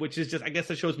most, which is just, I guess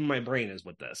that shows me my brain is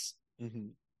with this. Mm-hmm.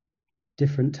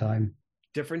 Different time.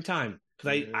 Different time.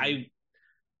 Because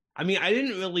I mean, I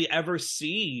didn't really ever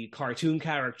see cartoon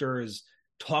characters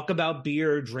talk about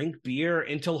beer, drink beer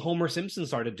until Homer Simpson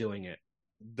started doing it.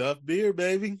 Duff beer,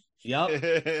 baby.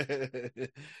 Yep.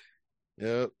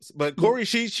 Yeah, but Corey,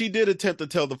 she did attempt to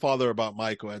tell the father about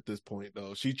Michael at this point,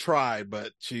 though. She tried,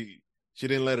 but she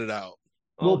didn't let it out.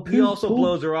 Well, he Pooh- also Pooh-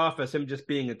 blows her off as him just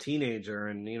being a teenager,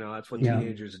 and that's what Yeah.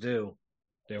 teenagers do.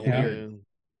 They're Yeah. weird.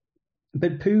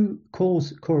 But Pooh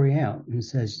calls Corey out and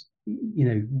says,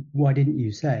 why didn't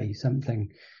you say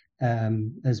something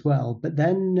as well? But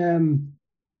then,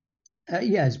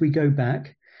 as we go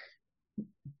back,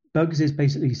 Bugs is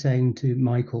basically saying to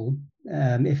Michael,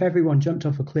 if everyone jumped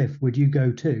off a cliff, would you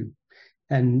go too?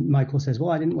 And Michael says,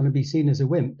 well, I didn't want to be seen as a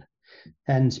wimp.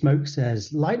 And Smoke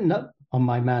says, lighten up on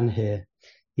my man here.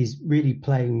 He's really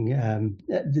playing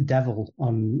the devil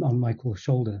on Michael's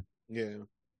shoulder. Yeah.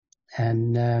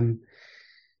 And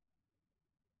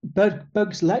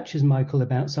Bugs lectures Michael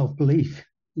about self-belief.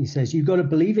 He says, you've got to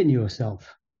believe in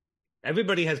yourself.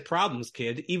 Everybody has problems,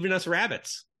 kid, even us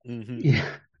rabbits. Mm-hmm.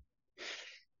 Yeah.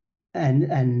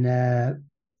 And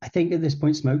I think at this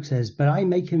point Smoke says, but I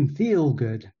make him feel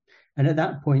good. And at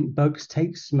that point, Bugs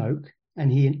takes Smoke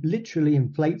and he literally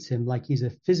inflates him like he's a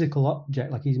physical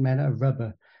object, like he's made out of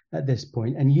rubber at this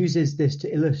point, and uses this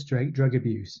to illustrate drug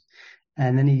abuse.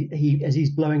 And then he as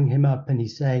he's blowing him up and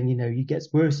he's saying, it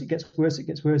gets worse, it gets worse, it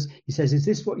gets worse. He says, is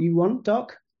this what you want,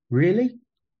 Doc? Really?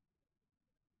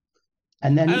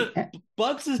 And then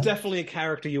Bugs is definitely a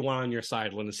character you want on your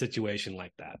side in a situation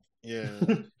like that. Yeah.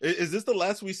 Is this the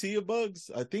last we see of Bugs?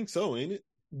 I think so, ain't it?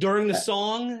 During the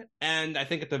song, and I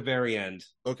think at the very end.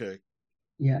 Okay.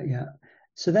 Yeah.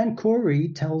 So then Corey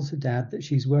tells her dad that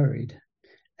she's worried.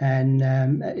 And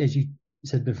as you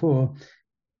said before,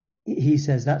 he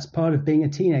says that's part of being a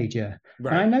teenager.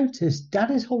 Right. And I noticed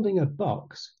Dad is holding a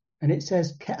box, and it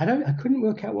says I couldn't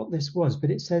work out what this was,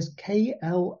 but it says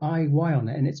KLIY on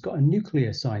it, and it's got a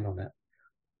nuclear sign on it.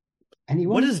 And he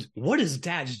what is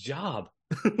Dad's job?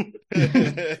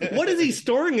 What is he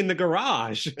storing in the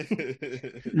garage?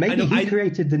 Maybe he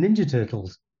created the Ninja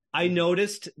Turtles. I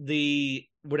noticed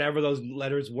whatever those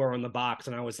letters were on the box,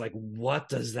 and I was like, what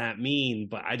does that mean?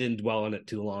 But I didn't dwell on it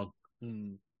too long.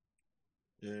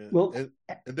 Yeah. Well, and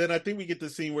then I think we get the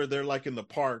scene where they're like in the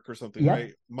park or something, yeah.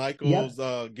 right? Michael's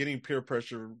getting peer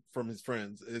pressure from his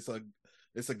friends. It's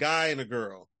a guy and a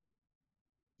girl.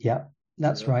 Yeah,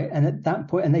 that's right. And at that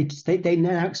point, and they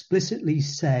now explicitly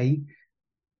say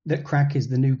that crack is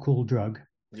the new cool drug.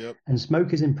 Yep. And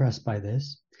Smoke is impressed by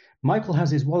this. Michael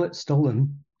has his wallet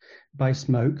stolen by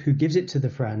Smoke, who gives it to the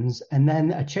friends, and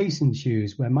then a chase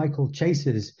ensues where Michael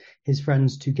chases his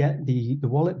friends to get the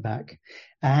wallet back,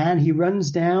 and he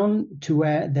runs down to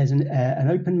where there's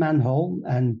an open manhole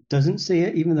and doesn't see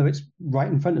it, even though it's right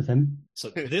in front of him. So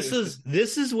this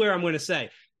is where I'm going to say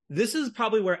this is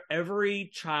probably where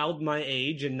every child my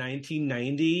age in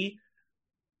 1990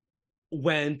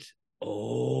 went,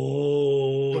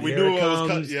 oh, we here knew it it was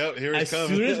comes. yeah, here it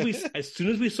comes. As soon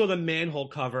as we saw the manhole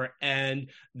cover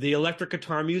and the electric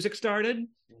guitar music started,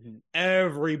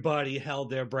 everybody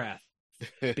held their breath.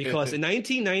 Because in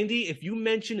 1990, if you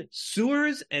mention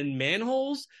sewers and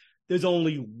manholes, there's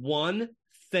only one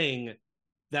thing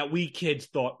that we kids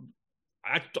thought,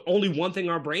 only one thing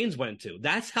our brains went to.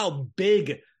 That's how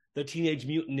big the Teenage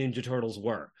Mutant Ninja Turtles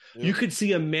were. Yep. You could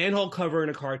see a manhole cover in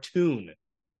a cartoon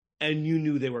and you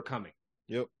knew they were coming.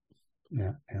 Yep.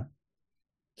 Yeah.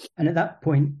 And at that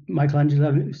point,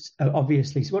 Michelangelo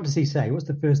obviously, what does he say? What's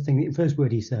the first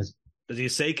word he says? Does he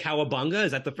say cowabunga?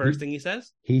 Is that the first thing he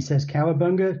says? He says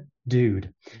cowabunga,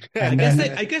 dude. I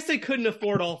guess they couldn't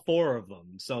afford all four of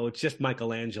them, so it's just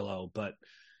Michelangelo. But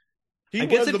he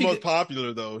was the most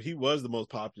popular, though. He was the most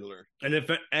popular.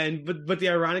 But the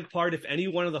ironic part, if any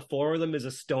one of the four of them is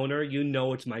a stoner, you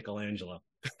know it's Michelangelo.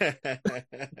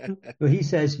 Well, he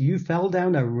says, you fell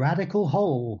down a radical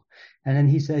hole. And then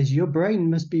he says, your brain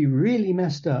must be really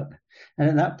messed up. And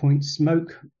at that point,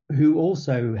 Smoke, who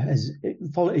also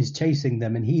is chasing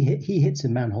them, and he hits a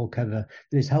manhole cover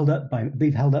that is held up by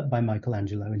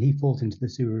Michelangelo, and he falls into the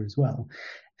sewer as well.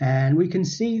 And we can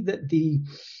see that the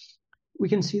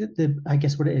I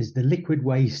guess what it is, the liquid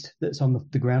waste that's on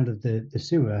the ground of the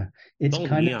sewer, it's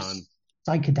kind of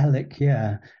psychedelic,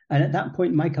 yeah. And at that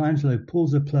point, Michelangelo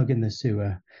pulls a plug in the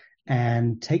sewer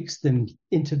and takes them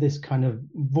into this kind of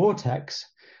vortex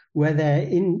where they're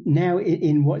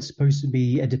in what's supposed to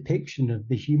be a depiction of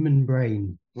the human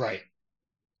brain, right,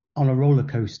 on a roller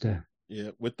coaster. Yeah,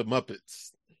 with the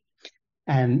Muppets.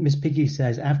 And Miss Piggy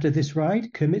says, after this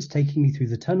ride, Kermit's taking me through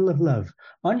the tunnel of love.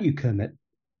 Aren't you, Kermit?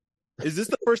 Is this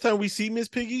the first time we see Miss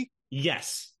Piggy?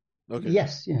 Yes. Okay.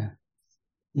 Yes, yeah.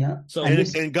 So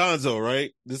and Gonzo,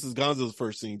 right? This is Gonzo's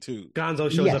first scene too.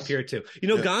 Gonzo shows up here too.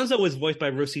 Gonzo was voiced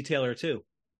by Russi Taylor too.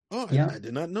 Oh, yeah. I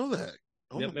did not know that.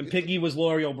 Oh, yep. And Piggy was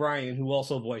Laurie O'Brien, who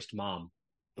also voiced Mom.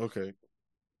 Okay.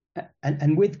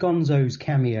 And with Gonzo's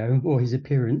cameo or his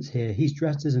appearance here, he's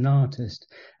dressed as an artist,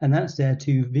 and that's there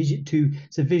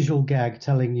it's a visual gag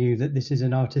telling you that this is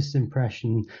an artist's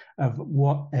impression of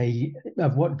what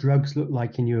drugs look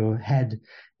like in your head.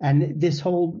 And this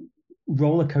whole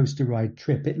roller coaster ride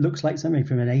trip, it looks like something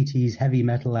from an 80s heavy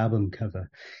metal album cover.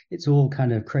 It's all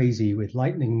kind of crazy with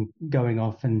lightning going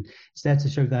off, and it's there to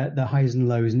show the highs and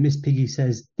lows. And Miss Piggy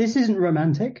says, "This isn't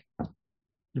romantic."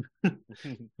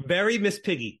 Very Miss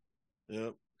Piggy.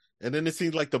 Yep. And then it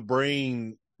seems like the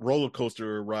brain roller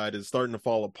coaster ride is starting to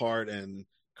fall apart, and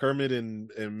Kermit and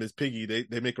Miss Piggy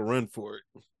they make a run for it.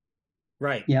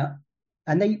 Right. Yeah.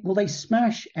 And they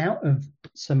smash out of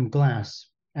some glass,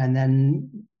 and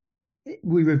then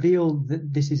we reveal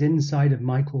that this is inside of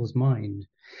Michael's mind.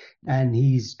 And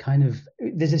he's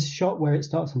there's a shot where it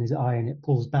starts on his eye and it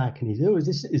pulls back, and he's, oh, is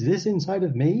this inside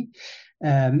of me?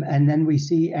 And then we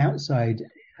see outside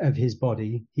of his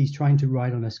body, he's trying to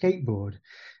ride on a skateboard,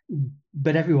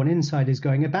 but everyone inside is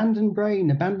going, abandon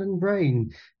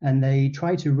brain, and they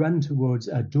try to run towards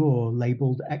a door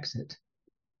labeled exit.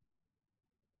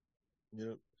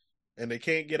 Yep. And they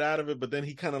can't get out of it, but then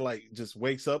he kind of like just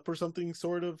wakes up or something,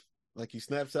 sort of like he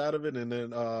snaps out of it, and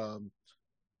then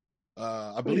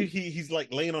I believe he's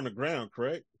like laying on the ground,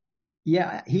 correct?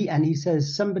 Yeah, he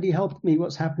says, somebody help me,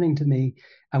 what's happening to me?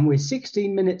 And we're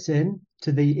 16 minutes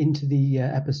into the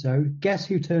episode. Guess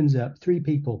who turns up? 3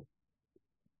 people.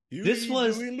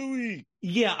 Louie.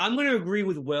 Yeah, I'm going to agree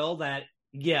with Will that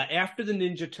Yeah, after the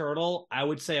Ninja Turtle, I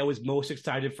would say I was most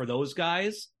excited for those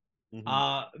guys.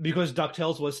 Because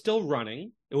DuckTales was still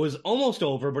running. It was almost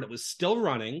over, but it was still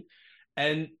running.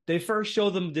 And they first show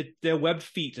them their webbed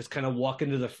feet just kind of walk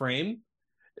into the frame.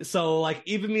 So, like,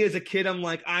 even me as a kid, I'm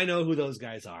like, I know who those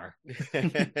guys are.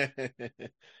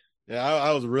 Yeah,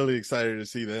 I was really excited to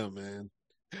see them, man.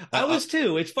 I was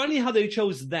too. It's funny how they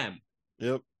chose them.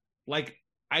 Yep. Like,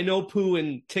 I know Pooh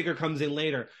and Tigger comes in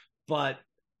later, but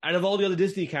out of all the other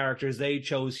Disney characters, they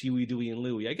chose Huey, Dewey, and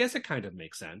Louie. I guess it kind of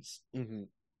makes sense. Mm-hmm.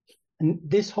 And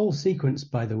this whole sequence,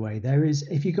 by the way, there is,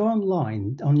 if you go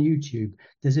online on YouTube,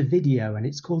 there's a video and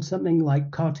it's called something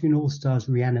like Cartoon All-Stars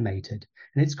Reanimated.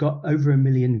 And it's got over 1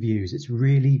 million views. It's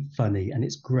really funny and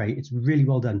it's great. It's really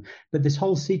well done. But this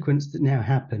whole sequence that now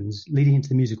happens, leading into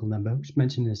the musical number, which I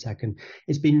mentioned in a second,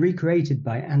 it's been recreated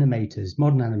by animators,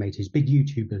 modern animators, big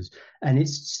YouTubers, and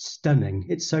it's stunning.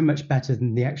 It's so much better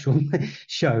than the actual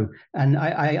show. And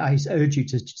I urge you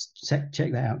to check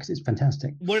that out because it's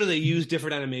fantastic. What do they use?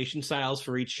 Different animation styles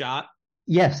for each shot?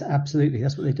 Yes, absolutely.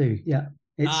 That's what they do. Yeah.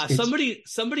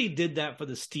 Somebody did that for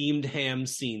the steamed ham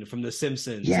scene from The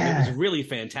Simpsons. Yeah. And it was really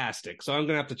fantastic. So I'm going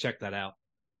to have to check that out.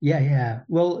 Yeah.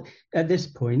 Well, at this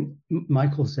point,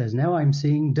 Michael says, now I'm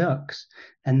seeing ducks.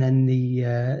 And then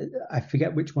I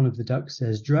forget which one of the ducks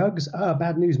says, drugs?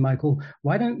 Bad news, Michael.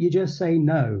 Why don't you just say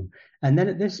no? And then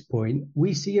at this point,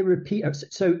 we see a repeat.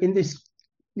 So in this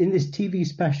TV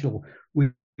special,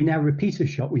 we now repeat a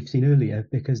shot we've seen earlier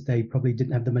because they probably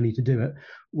didn't have the money to do it,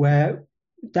 where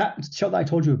that shot that I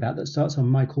told you about that starts on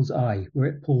Michael's eye, where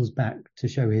it pulls back to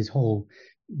show his whole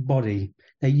body.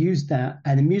 They use that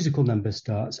and the musical number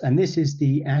starts. And this is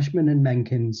the Ashman and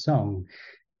Menken song,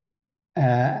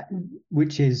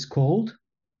 which is called?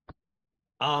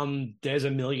 There's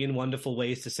a Million Wonderful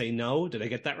Ways to Say No. Did I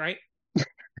get that right?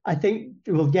 I think,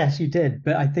 well, yes, you did.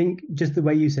 But I think just the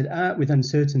way you said with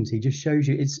uncertainty just shows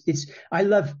you I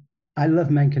love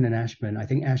Menken and Ashman. I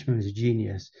think Ashman is a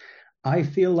genius. I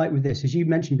feel like with this, as you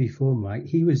mentioned before, Mike,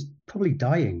 he was probably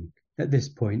dying at this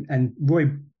point. And Roy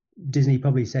Disney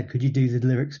probably said, could you do the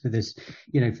lyrics for this,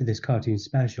 for this cartoon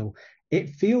special?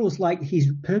 It feels like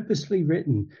he's purposely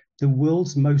written the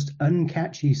world's most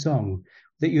uncatchy song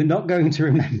that you're not going to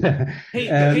remember.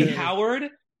 Hey, Howard,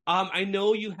 I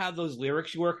know you have those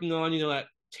lyrics you're working on, that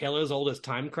Taylor's Oldest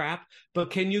Time crap, but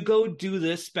can you go do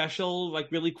this special, like,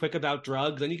 really quick about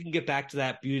drugs? Then you can get back to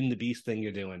that Beauty and the Beast thing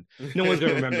you're doing. No one's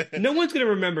going to remember. No one's going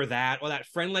to remember that, or that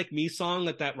Friend Like Me song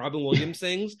that Robin Williams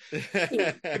sings.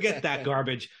 Forget that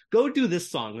garbage. Go do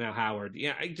this song now, Howard.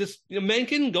 Yeah,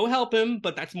 Menken, go help him,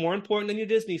 but that's more important than your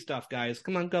Disney stuff, guys.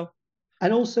 Come on, go.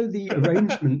 And also the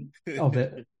arrangement of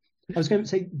it. I was going to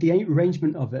say the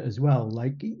arrangement of it as well.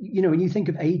 Like, when you think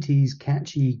of 80s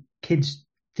catchy kids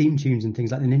theme tunes and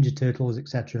things like the Ninja Turtles,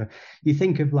 etc., you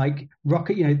think of like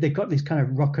rocket, they've got these kind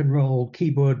of rock and roll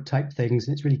keyboard type things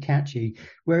and it's really catchy.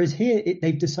 Whereas here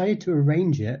they've decided to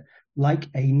arrange it like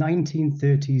a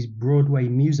 1930s Broadway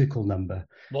musical number.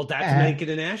 Well, that's Menken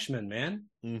and Ashman, man.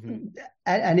 Mm-hmm.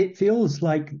 And it feels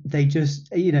like they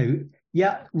just,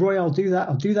 yeah, Roy, I'll do that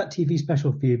TV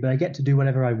special for you, but I get to do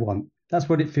whatever I want. That's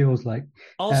what it feels like.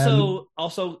 Also,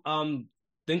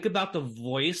 think about the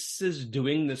voices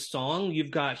doing this song.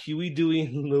 You've got Huey, Dewey,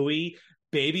 and Louie,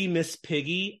 Baby Miss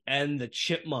Piggy, and the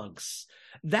Chipmunks.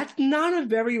 That's not a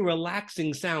very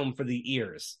relaxing sound for the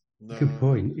ears. No. Good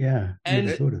point. Yeah. And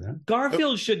never thought of that.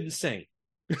 Garfield shouldn't sing.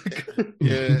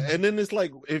 Yeah, and then it's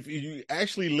like, if you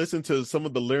actually listen to some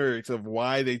of the lyrics of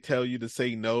why they tell you to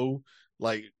say no,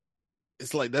 like,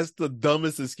 it's like that's the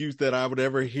dumbest excuse that I would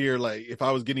ever hear. Like, if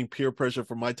I was getting peer pressure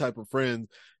from my type of friends,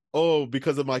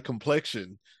 because of my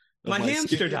complection. My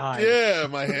hamster died. Yeah,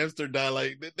 my hamster died.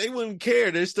 Like, they wouldn't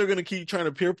care. They're still gonna keep trying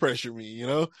to peer pressure me,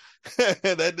 I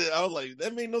was like,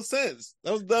 that made no sense.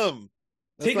 That was dumb.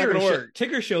 That's not gonna work.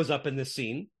 Tigger shows up in this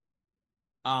scene.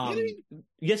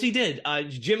 Yes, he did.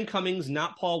 Jim Cummings,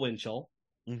 not Paul Winchell.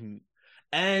 Mm-hmm.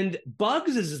 And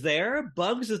Bugs is there.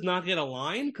 Bugs does not get a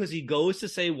line because he goes to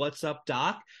say, "What's up,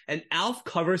 Doc?" And Alf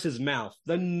covers his mouth.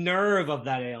 The nerve of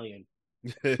that alien.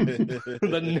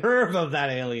 The nerve of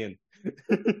that alien.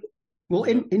 Well,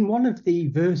 in one of the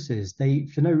verses, they,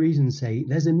 for no reason, say,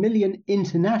 there's a million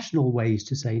international ways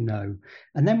to say no.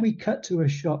 And then we cut to a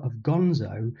shot of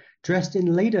Gonzo dressed in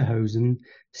lederhosen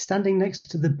standing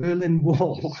next to the Berlin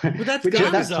Wall. But that's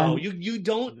Gonzo. You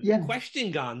don't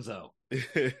question Gonzo.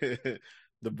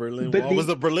 The Berlin Wall. Was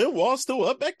the Berlin Wall still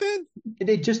up back then? It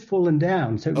had just fallen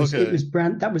down. So it was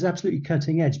that was absolutely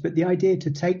cutting edge. But the idea to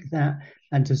take that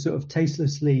and to sort of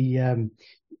tastelessly,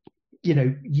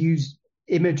 use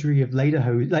imagery of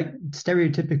lederhosen, like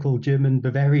stereotypical German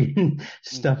Bavarian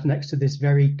stuff next to this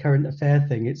very current affair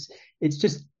thing. It's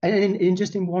just and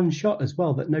just in one shot as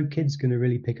well that no kid's going to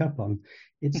really pick up on.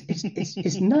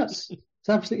 It's nuts. It's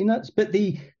absolutely nuts. But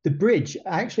the bridge,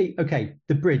 actually, okay,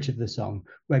 the bridge of the song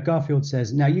where Garfield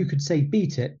says, "Now you could say,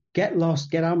 beat it, get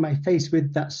lost, get out of my face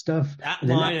with that stuff." That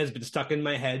line has been stuck in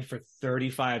my head for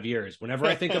 35 years. Whenever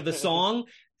I think of the song,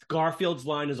 Garfield's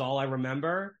line is all I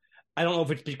remember. I don't know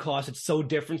if it's because it's so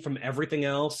different from everything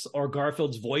else or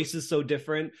Garfield's voice is so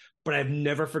different, but I've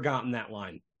never forgotten that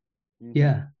line.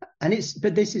 Yeah. And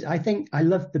this is, I think, I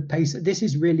love the pace. This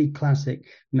is really classic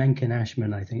Menken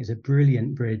Ashman, I think. It's a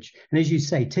brilliant bridge. And as you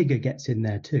say, Tigger gets in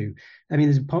there too. I mean,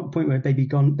 there's a point where Baby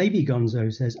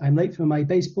Gonzo says, "I'm late for my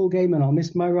baseball game and I'll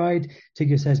miss my ride."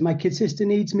 Tigger says, "My kid sister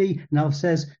needs me." And Alf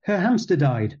says, "Her hamster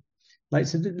died." Like,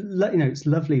 so, it's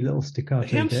lovely little staccato. The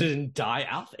hamster didn't die.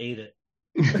 Alf ate it.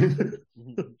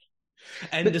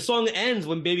 And the song ends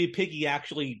when Baby Piggy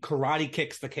actually karate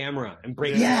kicks the camera and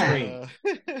breaks the screen.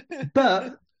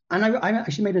 But I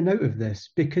actually made a note of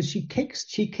this because she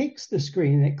kicks the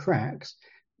screen and it cracks.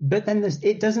 But then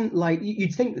it doesn't, like,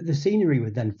 you'd think that the scenery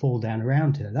would then fall down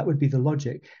around her. That would be the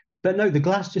logic. But no, the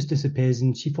glass just disappears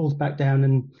and she falls back down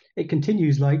and it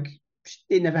continues like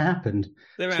it never happened.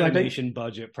 Their animation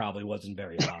budget probably wasn't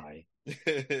very high.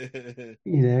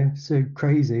 So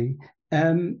crazy.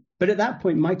 But at that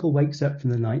point, Michael wakes up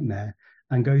from the nightmare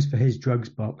and goes for his drugs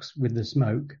box with the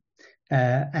smoke.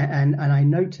 And I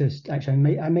noticed,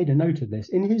 actually, I made a note of this.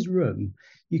 In his room,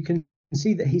 you can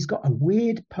see that he's got a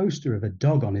weird poster of a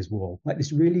dog on his wall, like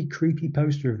this really creepy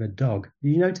poster of a dog.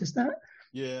 Did you notice that?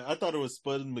 Yeah, I thought it was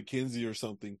Spud McKenzie or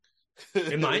something.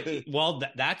 It might. Well,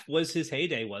 that was his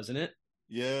heyday, wasn't it?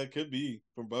 Yeah, it could be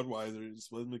from Budweiser.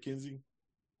 Spud McKenzie.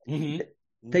 Mm-hmm.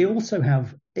 They also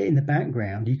have, in the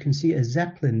background, you can see a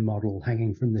Zeppelin model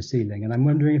hanging from the ceiling. And I'm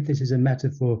wondering if this is a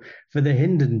metaphor for the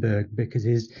Hindenburg, because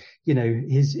his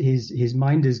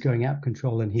mind is going out of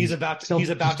control and he's about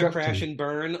to crash and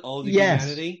burn all the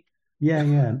humanity.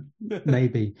 Yeah.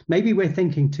 Maybe we're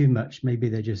thinking too much. Maybe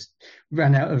they just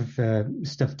ran out of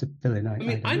stuff to fill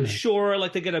in. I'm sure,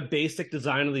 like, they get a basic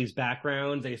design of these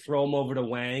backgrounds, they throw them over to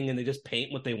Wang, and they just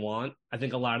paint what they want. I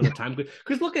think a lot of the time,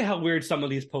 because look at how weird some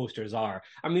of these posters are.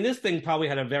 I mean, this thing probably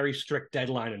had a very strict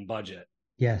deadline and budget.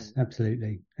 Yes,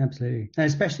 absolutely, and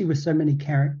especially with so many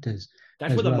characters.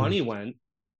 That's where the money went.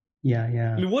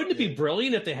 Yeah. I mean, wouldn't it be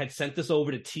brilliant if they had sent this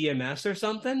over to TMS or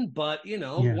something? But,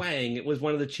 Wang, it was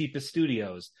one of the cheapest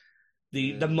studios.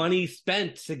 The money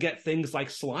spent to get things like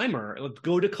Slimer,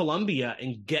 go to Columbia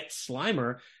and get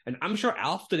Slimer. And I'm sure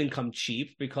Alf didn't come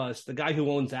cheap because the guy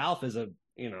who owns Alf is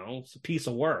it's a piece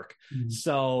of work. Mm-hmm.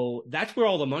 So that's where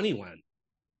all the money went.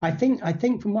 I think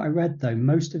from what I read, though,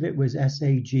 most of it was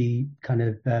SAG kind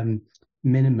of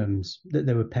minimums that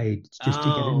they were paid just to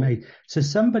get it made. So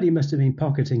somebody must have been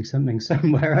pocketing something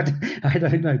somewhere. I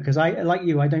don't know, because I, like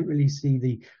you, I don't really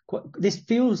see this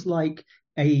feels like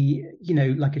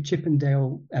like a Chip and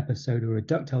Dale episode or a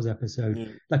DuckTales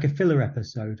episode, like a filler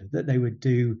episode that they would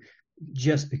do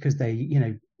just because they,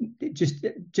 just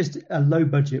a low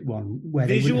budget one where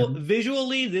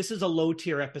visually this is a low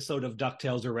tier episode of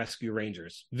DuckTales or Rescue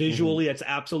Rangers. Visually, That's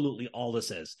absolutely all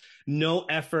this is. No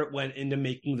effort went into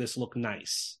making this look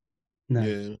nice. No.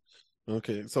 Yeah.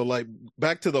 Okay. So, like,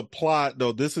 back to the plot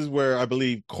though, this is where I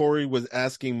believe Corey was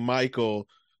asking Michael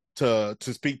to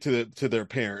speak to their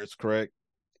parents, correct?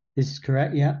 This is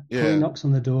correct, yeah. Corey knocks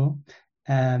on the door.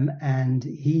 And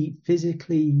he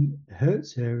physically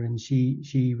hurts her and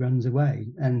she runs away.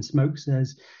 And Smoke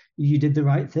says, "You did the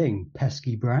right thing,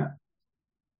 pesky brat."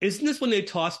 Isn't this when they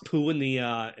tossed Pooh in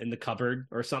the cupboard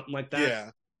or something like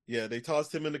that? Yeah. They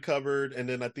tossed him in the cupboard, and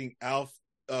then I think Alf.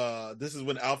 This is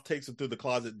when Alf takes him through the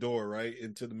closet door, right,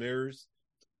 into the mirrors.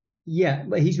 Yeah,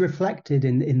 but he's reflected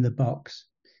in the box,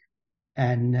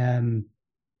 and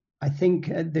I think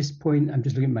at this point, I'm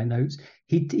just looking at my notes.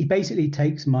 He basically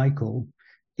takes Michael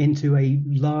into a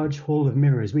large hall of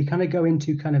mirrors. We kind of go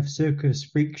into kind of circus,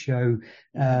 freak show,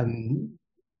 fairground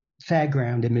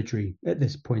imagery at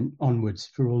this point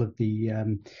onwards for all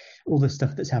the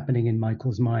stuff that's happening in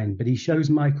Michael's mind. But he shows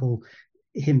Michael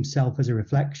himself as a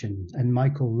reflection, and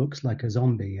Michael looks like a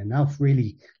zombie. And Alf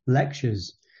really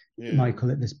lectures Michael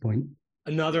at this point.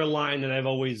 Another line that I've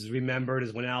always remembered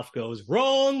is when Alf goes,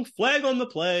 "Wrong, flag on the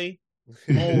play."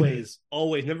 Always,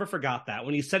 never forgot that.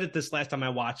 When he said it this last time I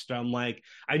watched it, I'm like,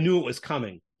 I knew it was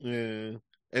coming. Yeah.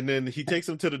 And then he takes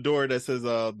him to the door that says,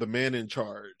 "The man in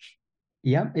charge."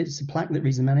 Yeah, it's a plaque that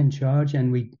reads "the man in charge."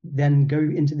 And we then go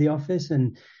into the office.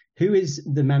 And who is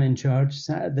the man in charge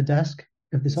sat at the desk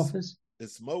of this office?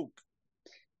 It's Smoke.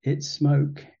 It's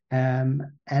Smoke. And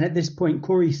at this point,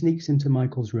 Corey sneaks into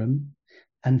Michael's room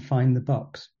and finds the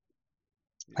box.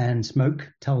 And Smoke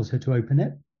tells her to open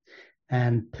it.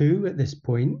 And Pooh, at this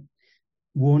point,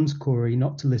 warns Corey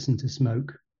not to listen to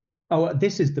Smoke. Oh,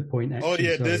 this is the point, actually. Oh,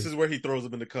 yeah, sorry. this is where he throws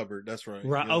him in the cupboard. That's right.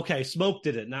 Right. Yeah. Okay. Smoke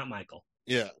did it, not Michael.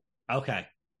 Yeah. Okay.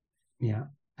 Yeah.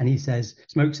 And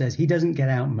Smoke says, he doesn't get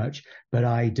out much, but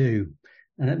I do.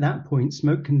 And at that point,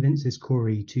 Smoke convinces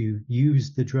Corey to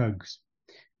use the drugs.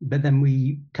 But then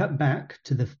we cut back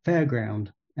to the fairground,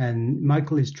 and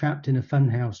Michael is trapped in a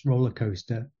funhouse roller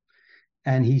coaster.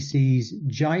 And he sees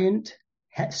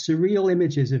surreal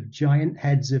images of giant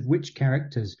heads of witch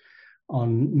characters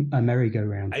on a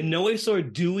merry-go-round. I know I saw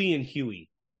Dewey and Huey.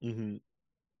 Mm-hmm.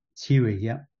 It's Huey,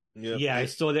 yeah. Yep. Yeah, I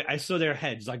saw their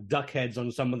heads, like duck heads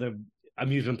on some of the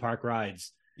amusement park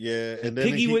rides. Yeah, and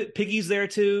then Piggy's there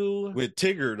too. with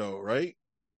Tigger though, right?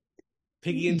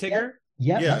 Piggy and Tigger?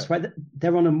 Yeah, Yeah. that's right.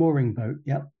 They're on a mooring boat,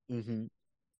 yep. Mm-hmm.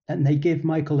 And they give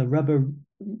Michael a rubber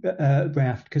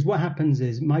raft, because what happens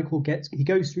is Michael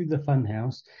goes through the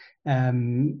funhouse,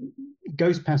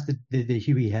 goes past the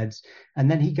Huey heads,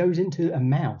 and then he goes into a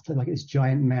mouth, like this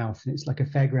giant mouth, and it's like a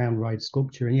fairground ride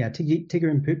sculpture. And yeah, Tigger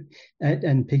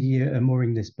and Piggy are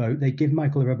mooring this boat. They give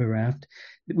Michael a rubber raft.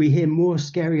 We hear more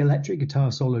scary electric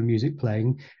guitar solo music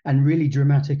playing and really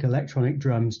dramatic electronic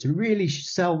drums to really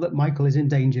sell that Michael is in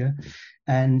danger.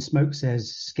 And Smoke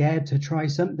says, scared to try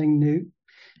something new.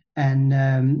 And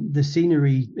the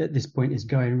scenery at this point is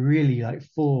going really like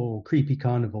full creepy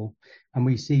carnival. And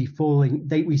we see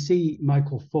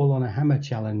Michael fall on a hammer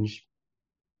challenge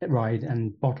ride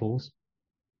and bottles.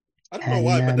 I don't know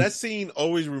why, but that scene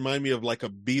always reminded me of like a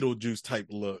Beetlejuice type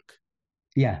look.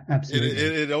 Yeah, absolutely.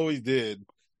 It always did.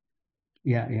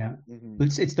 Yeah, yeah. Mm-hmm.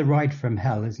 It's the ride from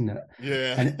hell, isn't it?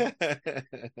 Yeah.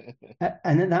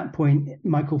 And at that point,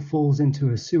 Michael falls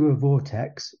into a sewer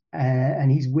vortex,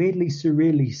 and he's weirdly,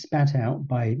 surreally spat out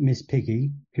by Miss Piggy,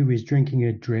 who is drinking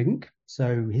a drink.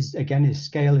 So his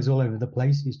scale is all over the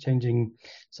place. He's changing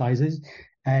sizes.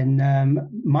 And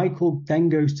Michael then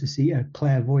goes to see a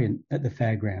clairvoyant at the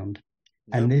fairground.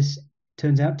 Yep. And this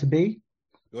turns out to be...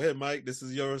 Go ahead, Mike. This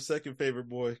is your second favorite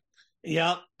boy.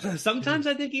 Yeah. Sometimes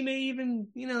I think he may even,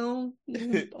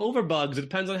 overbugs. It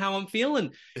depends on how I'm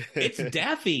feeling. It's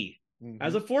Daffy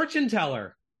as a fortune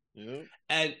teller. Yeah.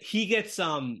 And he gets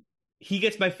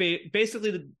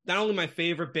basically not only my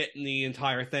favorite bit in the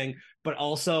entire thing, but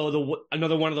also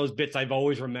another one of those bits I've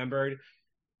always remembered.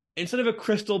 Instead of a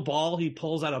crystal ball, he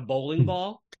pulls out a bowling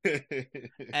ball.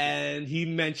 And he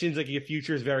mentions like your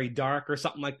future is very dark or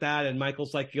something like that. And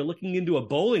Michael's like, you're looking into a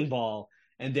bowling ball.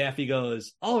 And Daffy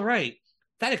goes, all right,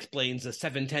 that explains the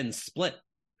 7-10 split.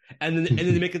 And then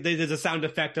there's a sound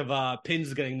effect of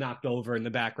pins getting knocked over in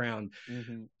the background.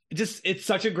 Mm-hmm. It's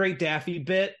such a great Daffy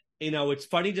bit. It's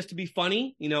funny just to be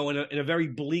funny, in a very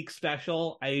bleak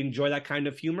special. I enjoy that kind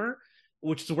of humor,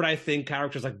 which is what I think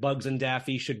characters like Bugs and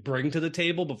Daffy should bring to the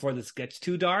table before this gets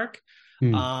too dark.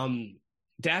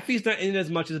 Daffy's not in it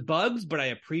as much as Bugs, but I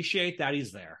appreciate that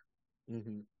he's there.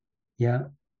 Mm-hmm. Yeah.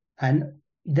 And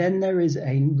then there is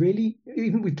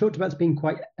we've talked about it being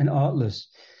quite an artless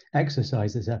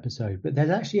exercise, this episode, but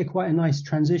there's actually quite a nice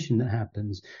transition that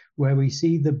happens where we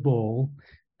see the ball,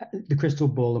 the crystal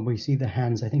ball, and we see the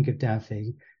hands, I think, of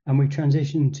Daffy, and we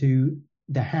transition to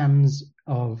the hands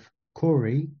of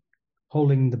Corey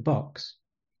holding the box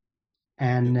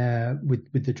and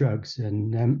with the drugs,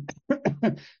 and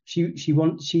she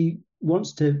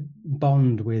wants to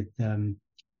bond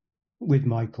with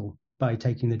Michael by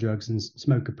taking the drugs, and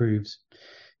Smoke approves.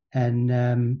 And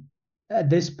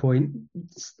at this point,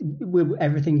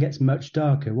 everything gets much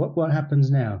darker. What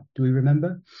happens now? Do we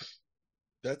remember?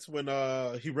 That's when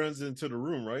he runs into the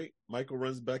room, right? Michael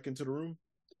runs back into the room.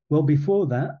 Well, before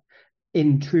that,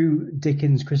 in true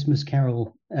Dickens Christmas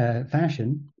Carol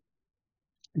fashion,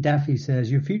 Daffy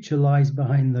says, your future lies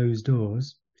behind those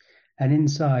doors. And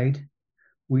inside,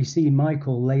 we see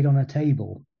Michael laid on a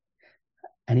table,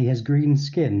 and he has green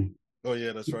skin. Oh,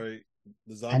 yeah, that's right.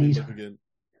 The zombie look again.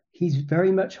 He's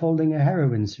very much holding a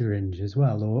heroin syringe as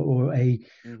well, or a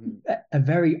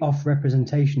very off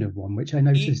representation of one, which I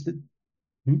noticed that.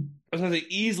 I was going to say,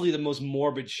 easily the most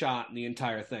morbid shot in the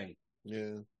entire thing.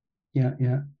 Yeah. Yeah,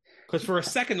 yeah. Because for a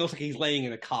second, it looks like he's laying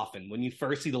in a coffin. When you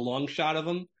first see the long shot of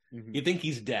him, you think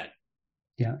he's dead.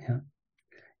 Yeah, yeah.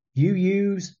 You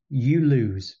use, you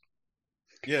lose.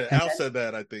 Yeah, Al said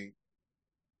that, I think.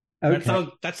 Okay.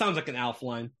 That sounds like an Alf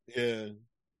line. Yeah.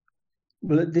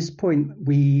 Well, at this point,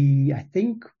 in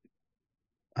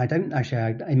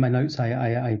my notes,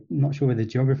 I'm not sure where the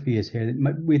geography is here.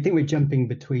 We think we're jumping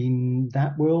between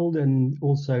that world and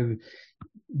also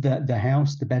the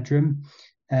house, the bedroom.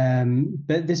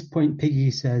 But at this point, Piggy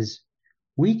says,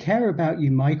 "We care about you,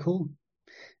 Michael."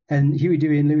 And Huey,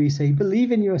 Dewey, and Louie say,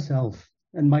 "Believe in yourself."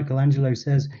 And Michelangelo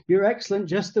says, "You're excellent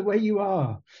just the way you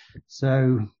are."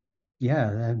 So,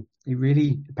 yeah, they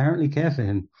really apparently care for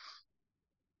him.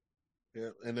 Yeah,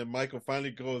 and then Michael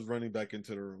finally goes running back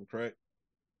into the room, correct?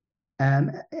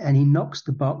 And he knocks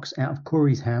the box out of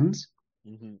Corey's hands.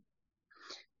 Mm-hmm.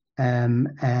 And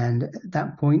at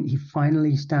that point, he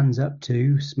finally stands up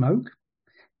to Smoke.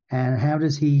 And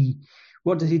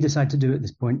what does he decide to do at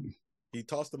this point? He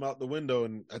tossed him out the window,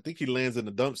 and I think he lands in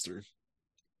a dumpster.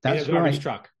 That's in a garbage right.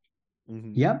 truck.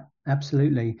 Mm-hmm. Yep,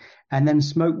 absolutely. And then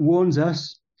Smoke warns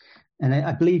us, and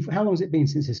I believe, how long has it been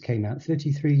since this came out?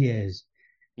 33 years.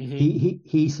 Mm-hmm.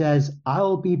 He says,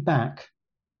 "I'll be back."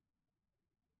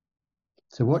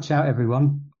 So watch out,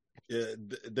 everyone. Yeah.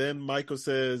 Then Michael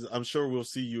says, "I'm sure we'll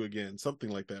see you again." Something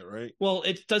like that, right? Well,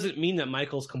 it doesn't mean that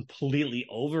Michael's completely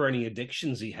over any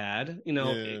addictions he had. You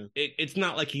know, Yeah. it's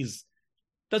not like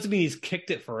doesn't mean he's kicked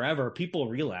it forever. People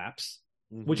relapse,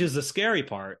 Mhm. which is the scary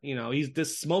part. You know,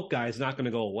 this Smoke guy is not going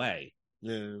to go away.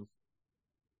 Yeah.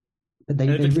 But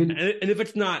And really, if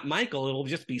it's not Michael, it'll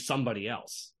just be somebody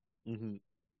else. Mm-hmm.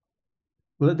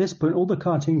 well, at this point, all the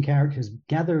cartoon characters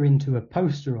gather into a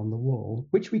poster on the wall,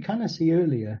 which we kind of see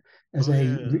earlier as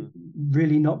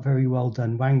really not very well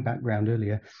done Wang background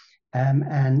earlier.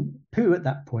 And Pooh at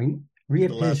that point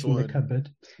reappears from the cupboard,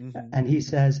 and he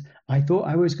says, "I thought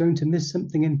I was going to miss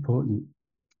something important."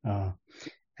 And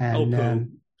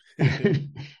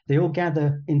they all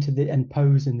gather and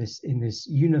pose in this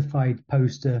unified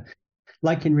poster,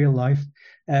 like in real life.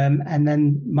 And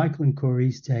then Michael and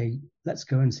Corey say, "Let's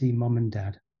go and see Mom and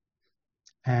Dad."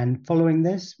 And following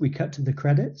this, we cut to the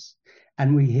credits,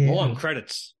 and we hear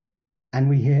credits. And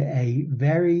we hear a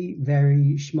very,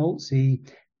 very schmaltzy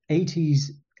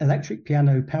 80s electric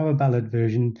piano power ballad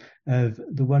version of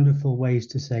 "The Wonderful Ways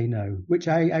to Say No," which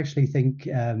I actually think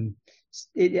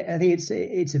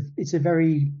it's a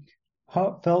very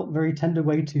heartfelt, very tender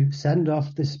way to send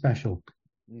off this special.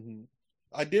 Mm-hmm.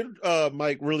 I did,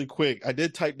 Mike, really quick. I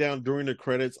did type down during the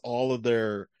credits all of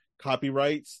their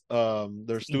copyrights,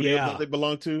 their studios that they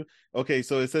belong to. Okay,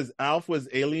 so it says Alf was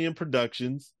Alien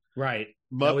Productions, right?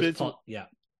 Muppets,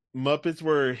 Muppets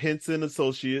were Henson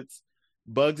Associates.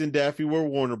 Bugs and Daffy were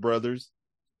Warner Brothers.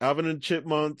 Alvin and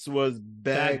Chipmunks was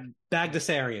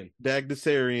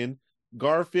Bagdasarian.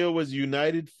 Garfield was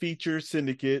United Feature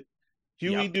Syndicate.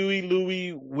 Huey, Dewey,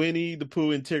 Louie, Winnie the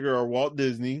Pooh, and Tigger are Walt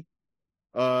Disney.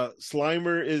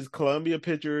 Slimer is Columbia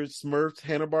Pictures, Smurfs,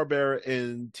 Hanna-Barbera,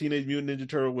 and Teenage Mutant Ninja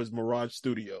Turtle was Mirage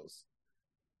Studios.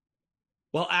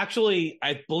 Well, actually,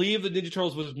 I believe the Ninja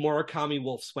Turtles was Murakami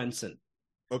Wolf Swenson.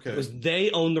 Okay. Because they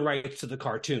own the rights to the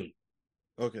cartoon.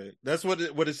 Okay. That's what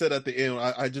it said at the end.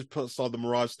 I just saw the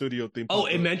Mirage Studio thing. Oh,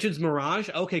 it mentions Mirage?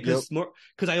 Okay, because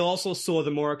I also saw the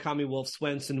Murakami Wolf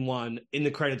Swenson one in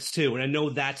the credits too, and I know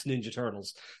that's Ninja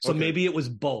Turtles. So maybe it was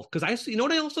both. Because you know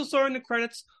what I also saw in the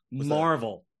credits? What's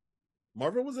Marvel. That?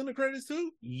 Marvel was in the credits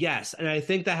too? Yes, and I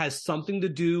think that has something to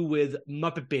do with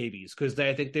Muppet Babies, because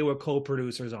I think they were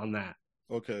co-producers on that.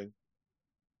 Okay.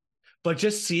 But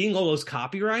just seeing all those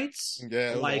copyrights,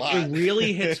 it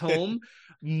really hits home.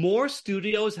 More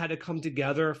studios had to come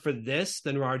together for this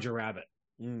than Roger Rabbit.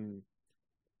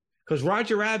 Because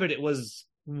Roger Rabbit, it was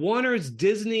Warner's,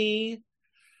 Disney,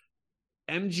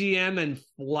 MGM, and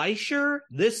Fleischer.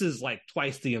 This is like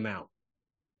twice the amount.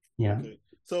 Yeah. Okay.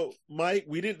 So, Mike,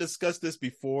 we didn't discuss this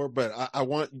before, but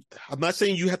I'm not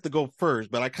saying you have to go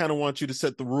first, but I kind of want you to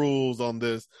set the rules on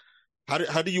this.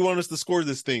 How do you want us to score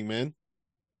this thing, man?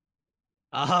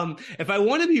 If I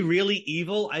want to be really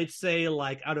evil, I'd say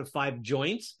like out of 5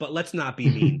 joints, but let's not be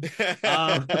mean.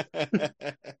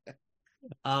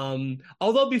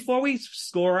 Although before we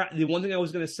score, the one thing I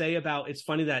was going to say about, it's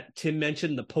funny that Tim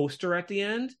mentioned the poster at the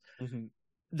end. Mm-hmm.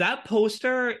 That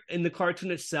poster in the cartoon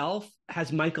itself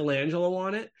has Michelangelo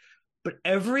on it, but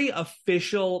every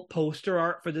official poster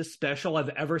art for this special I've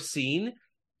ever seen,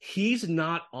 he's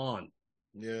not on.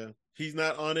 Yeah, he's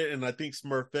not on it, and I think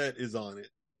Smurfette is on it.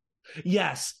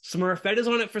 Yes, Smurfette is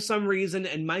on it for some reason,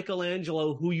 and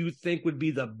Michelangelo, who you think would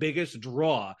be the biggest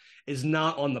draw, is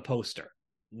not on the poster.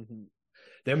 Mm-hmm.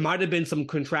 There might have been some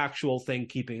contractual thing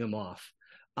keeping him off.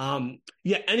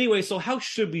 Anyway, so how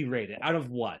should we rate it? Out of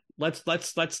what? Let's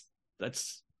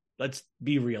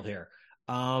be real here.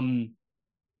 Out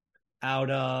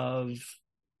of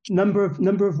number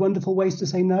of wonderful ways to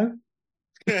say no.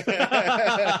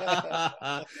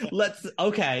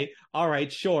 Okay, all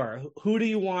right, sure. Who do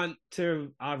you want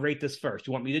to rate this first?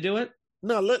 You want me to do it?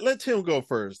 No, let him go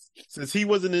first, since he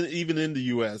wasn't even in the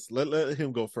US. Let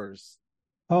him go first.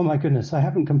 Oh my goodness, I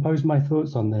haven't composed my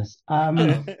thoughts on this. I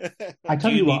Do tell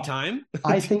you you need what, time?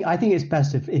 I think it's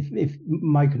best if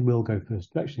Mike and Will go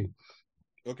first. Actually,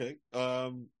 Okay.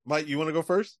 Mike, you want to go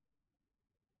first?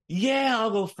 Yeah,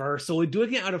 I'll go first. So we're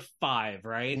doing it out of 5,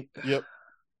 right? Yep.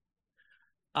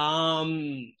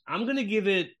 I'm gonna give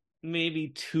it maybe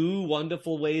 2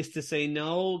 wonderful ways to say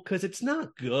no because it's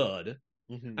not good.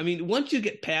 Mhm. I mean, once you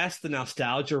get past the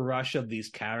nostalgia rush of these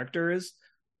characters,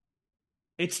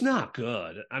 it's not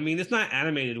good. I mean, it's not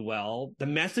animated well. The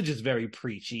message is very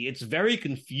preachy. It's very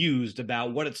confused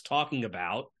about what it's talking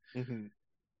about. Mhm.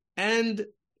 And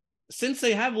since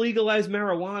they have legalized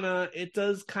marijuana, it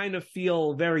does kind of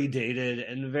feel very dated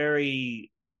and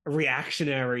very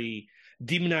reactionary,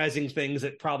 demonizing things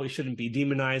that probably shouldn't be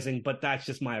demonizing, but that's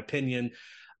just my opinion.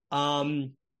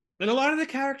 And a lot of the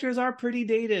characters are pretty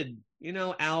dated. You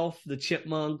know, Alf, the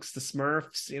Chipmunks, the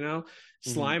Smurfs, you know,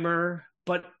 Slimer.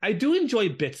 But I do enjoy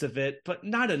bits of it, but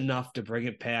not enough to bring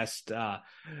it past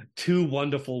 2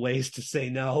 wonderful ways to say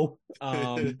no.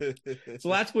 So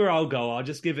that's where I'll go. I'll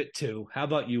just give it 2. How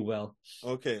about you, Will?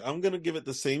 Okay, I'm gonna give it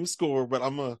the same score, but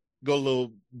I'm gonna go a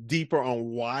little deeper on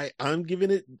why I'm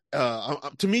giving it.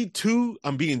 To me, 2.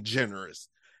 I'm being generous,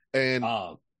 and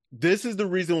this is the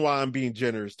reason why I'm being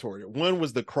generous toward it. 1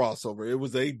 was the crossover. It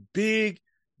was a big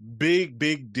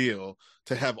deal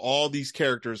to have all these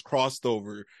characters crossed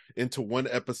over into one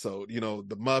episode. You know,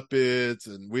 the Muppets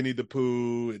and Winnie the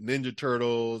Pooh and Ninja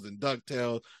Turtles and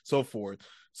DuckTales, so forth.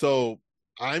 So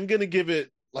I'm gonna give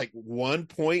it like 1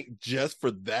 point just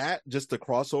for that, just the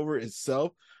crossover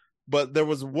itself. But there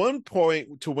was one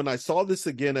point to when I saw this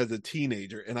again as a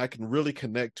teenager, and I can really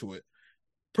connect to it.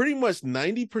 Pretty much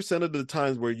 90% of the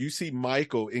times where you see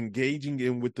Michael engaging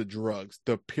in with the drugs,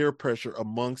 the peer pressure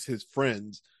amongst his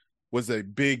friends was a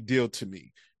big deal to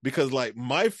me, because like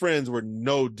my friends were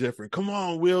no different. Come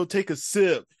on, Will, take a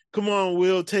sip. Come on,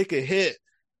 Will, take a hit.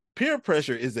 Peer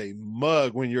pressure is a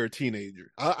mug when you're a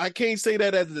teenager. I can't say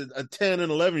that as a 10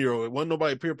 and 11-year-old. It wasn't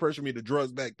nobody peer pressure me to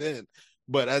drugs back then.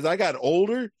 But as I got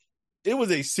older, it was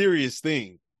a serious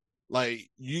thing. Like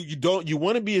you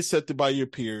want to be accepted by your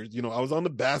peers. You know, I was on the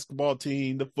basketball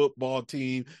team, the football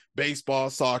team, baseball,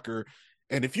 soccer.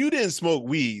 And if you didn't smoke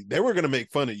weed, they were going to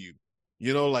make fun of you.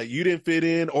 You know, like you didn't fit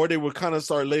in, or they would kind of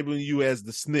start labeling you as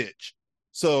the snitch.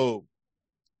 So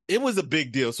it was a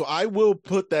big deal. So I will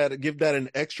give that an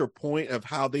extra point of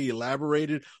how they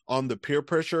elaborated on the peer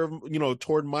pressure, you know,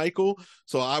 toward Michael.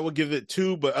 So I will give it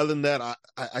 2, but other than that,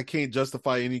 I can't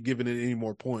justify giving it any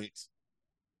more points.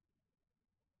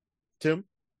 Tim?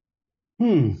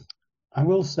 I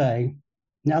will say,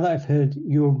 now that I've heard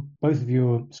both of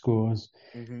your scores,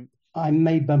 I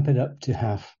may bump it up to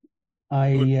half.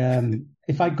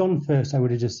 If I'd gone first, I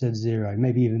would have just said 0,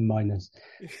 maybe even minus.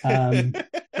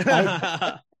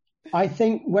 I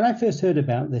think when I first heard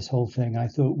about this whole thing, I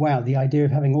thought, wow, the idea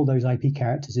of having all those IP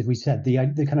characters, if we said the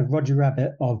kind of Roger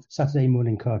Rabbit of Saturday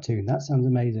morning cartoon, that sounds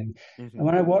amazing. And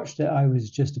when I watched it, I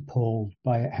was just appalled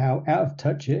by how out of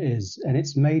touch it is. And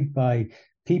it's made by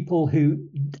people who,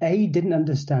 didn't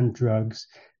understand drugs.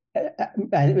 And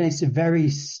it's a very,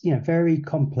 very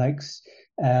complex,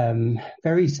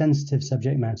 very sensitive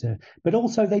subject matter, but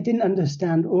also they didn't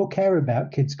understand or care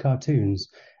about kids' cartoons.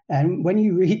 And when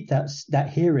you read that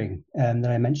hearing that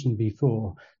I mentioned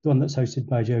before, the one that's hosted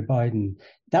by Joe Biden,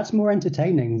 that's more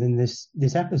entertaining than this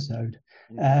episode.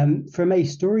 From a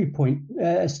story point,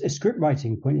 a script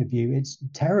writing point of view, it's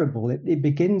terrible. It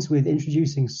begins with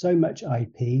introducing so much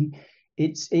IP.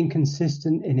 It's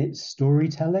inconsistent in its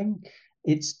storytelling,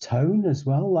 its tone as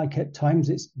well. Like at times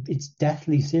it's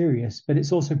deathly serious, but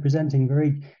it's also presenting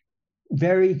very,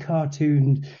 very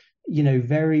cartoon,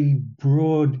 very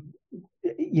broad,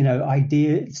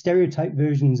 stereotype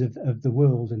versions of the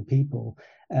world and people.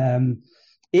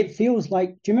 It feels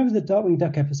like, do you remember the Darkwing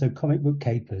Duck episode Comic Book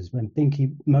Capers, when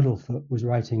Pinky Muddlefoot was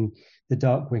writing the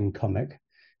Darkwing comic?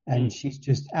 And she's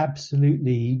just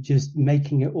absolutely just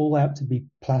making it all out to be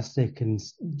plastic and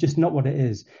just not what it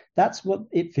is. That's what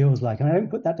it feels like. And I don't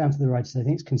put that down to the writers. I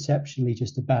think it's conceptually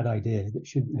just a bad idea that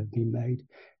shouldn't have been made.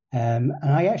 And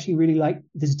I actually really like,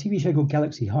 there's a TV show called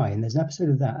Galaxy High, and there's an episode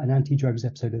of that, an anti-drugs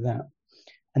episode of that.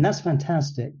 And that's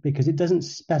fantastic because it doesn't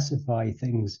specify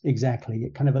things exactly.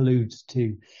 It kind of alludes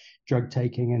to drug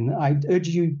taking. And I urge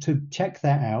you to check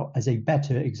that out as a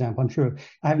better example. I'm sure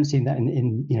I haven't seen that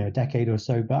in a decade or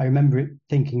so, but I remember it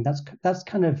thinking that's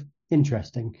kind of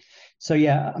interesting. So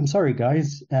yeah, I'm sorry,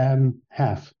 guys.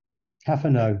 Half a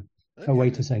no. Okay. A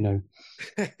way to say no.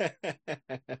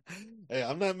 Hey,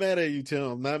 I'm not mad at you, Tim.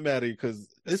 I'm not mad at you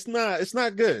because it's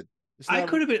not good. I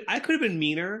could have been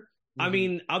meaner. I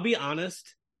mean, I'll be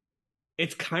honest.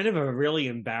 it's kind of a really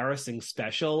embarrassing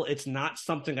special. It's not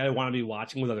something I want to be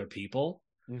watching with other people.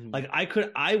 Like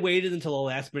I waited until the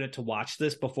last minute to watch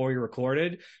this before we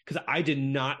recorded because I did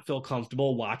not feel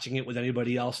comfortable watching it with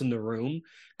anybody else in the room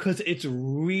because it's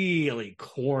really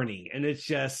corny. And it's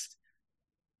just,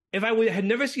 if I had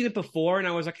never seen it before and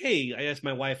I was like, hey, I asked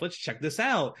my wife, let's check this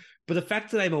out. But the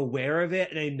fact that I'm aware of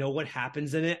it and I know what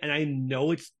happens in it and I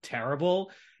know it's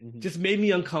terrible just made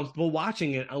me uncomfortable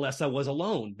watching it unless I was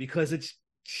alone because it's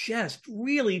just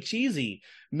really cheesy.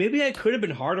 Maybe I could have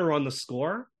been harder on the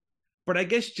score, but I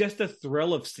guess just the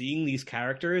thrill of seeing these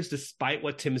characters, despite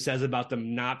what Tim says about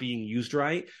them not being used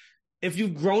right, if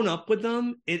you've grown up with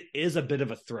them, it is a bit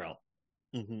of a thrill.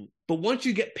 But once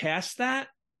you get past that,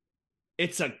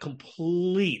 it's a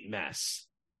complete mess.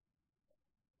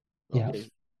 Yeah. Okay.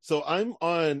 So I'm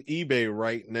on eBay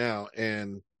right now,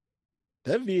 and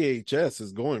that VHS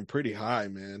is going pretty high,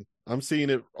 man. I'm seeing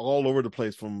it all over the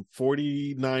place from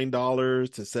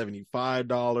 $49 to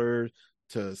 $75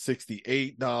 to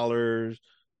 $68.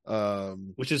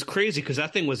 Which is crazy because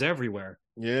that thing was everywhere.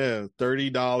 Yeah,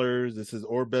 $30. This is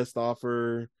or best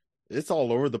offer. It's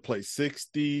all over the place.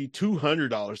 $60,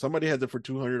 $200. Somebody has it for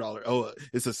 $200. Oh,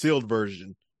 it's a sealed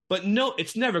version. But no,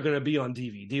 it's never going to be on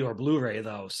DVD or Blu-ray,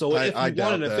 though. So if you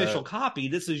want an official copy,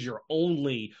 this is your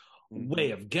only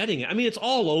way of getting it. I mean, it's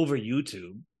all over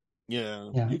YouTube. Yeah.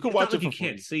 Yeah. You can watch it for you free.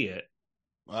 can't see it.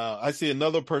 Wow. I see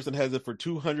another person has it for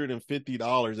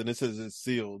 $250 and it says it's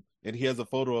sealed. And he has a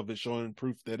photo of it showing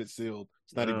proof that it's sealed.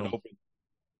 It's not even open.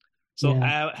 So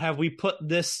have we put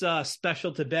this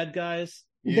special to bed, guys?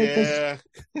 Yeah.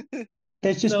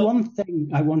 There's just one thing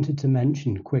I wanted to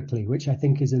mention quickly, which I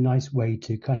think is a nice way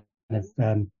to kind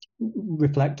of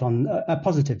reflect on a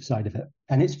positive side of it.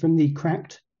 And it's from the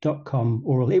cracked.com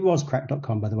oral. It was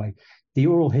cracked.com, by the way, the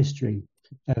oral history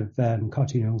of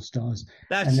Cartoon All Stars.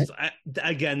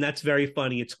 Again, that's very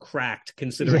funny. It's cracked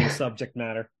considering the subject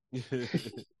matter.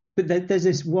 But there's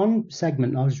this one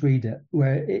segment, I'll just read it,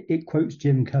 where it quotes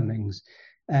Jim Cummings.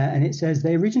 And it says,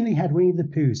 they originally had Winnie the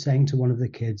Pooh saying to one of the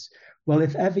kids, well,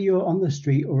 if ever you're on the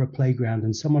street or a playground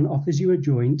and someone offers you a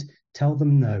joint, tell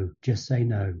them no, just say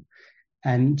no.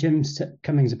 And Jim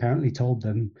Cummings apparently told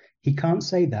them, he can't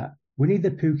say that. Winnie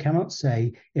the Pooh cannot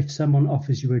say if someone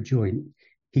offers you a joint.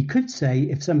 He could say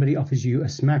if somebody offers you a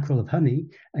smackerel of honey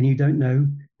and you don't know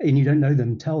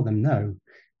them, tell them no.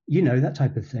 You know, that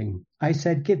type of thing. I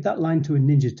said, give that line to a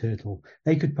Ninja Turtle.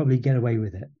 They could probably get away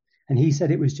with it. And he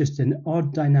said it was just an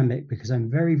odd dynamic because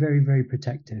I'm very, very, very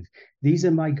protective. These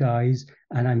are my guys,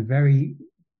 and I'm very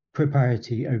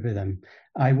propriety over them.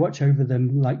 I watch over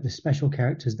them like the special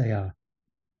characters they are.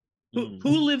 Who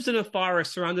lives in a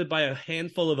forest surrounded by a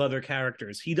handful of other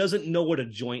characters? He doesn't know what a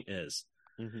joint is.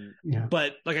 Yeah.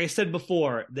 But like I said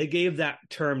before, they gave that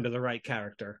term to the right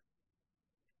character.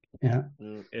 Yeah.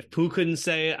 If Pooh couldn't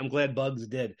say it, I'm glad Bugs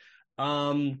did.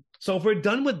 So if we're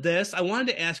done with this, I wanted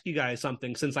to ask you guys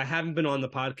something since I haven't been on the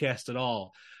podcast at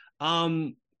all.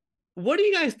 What do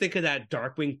you guys think of that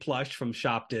Darkwing plush from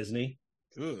Shop Disney?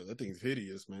 Ugh, that thing's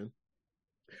hideous, man.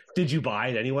 Did you buy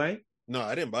it anyway? No,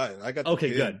 I didn't buy it. I got the Okay,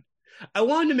 pin. good. I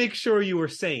wanted to make sure you were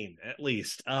sane, at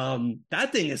least. That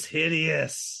thing is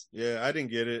hideous. Yeah, I didn't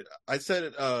get it. I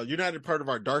said you're not a part of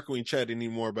our Darkwing chat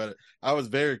anymore, but I was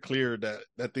very clear that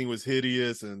that thing was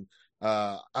hideous, and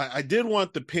I did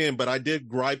want the pin, but I did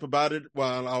gripe about it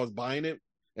while I was buying it,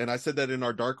 and I said that in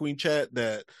our Darkwing chat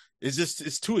that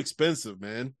it's too expensive,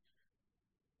 man.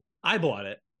 I bought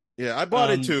it. Yeah, I bought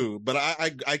it too, but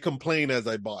I complained as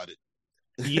I bought it.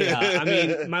 Yeah, I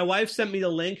mean, my wife sent me the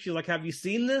link. She's like, have you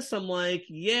seen this? I'm like,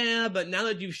 yeah, but now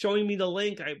that you've shown me the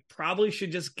link, I probably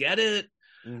should just get it.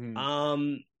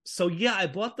 So yeah, I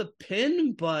bought the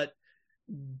pin, but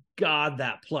God,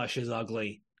 that plush is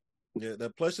ugly. Yeah,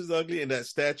 that plush is ugly, and that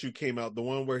statue came out, the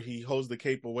one where he holds the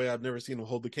cape away. I've never seen him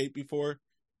hold the cape before.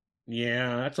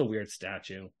 Yeah, that's a weird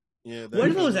statue. Yeah, when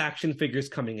are those action figures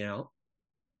coming out?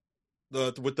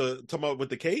 Talking about with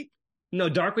the cape? No,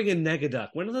 Darkwing and Negaduck.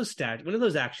 When are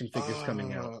those action figures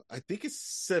coming out? I think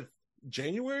it's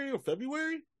January or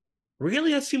February.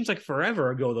 Really? That seems like forever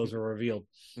ago those were revealed.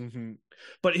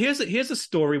 But here's a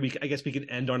story I guess we can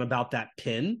end on about that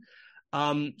pin.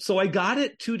 So I got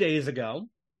it 2 days ago.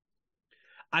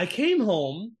 I came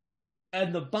home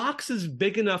and the box is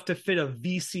big enough to fit a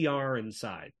VCR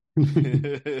inside.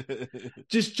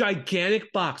 Just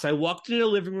gigantic box. I walked into the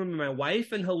living room and my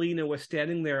wife and Helena were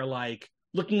standing there like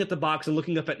looking at the box and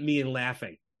looking up at me and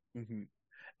laughing. And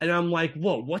I'm like,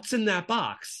 whoa, what's in that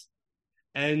box?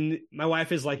 And my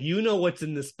wife is like, you know what's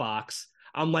in this box.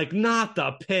 I'm like, not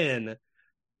the pin.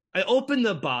 I open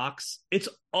the box. It's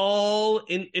all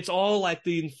like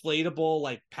the inflatable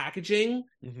like packaging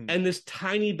Mhm. and this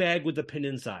tiny bag with the pin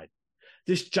inside.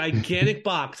 This gigantic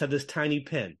box had this tiny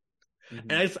pin. Mhm.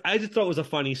 And I just thought it was a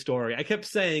funny story. I kept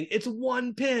saying, it's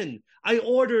one pin. I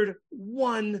ordered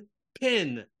one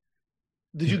pin.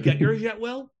 Did you get yours yet,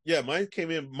 Will? Yeah, mine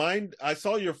came in. Mine, I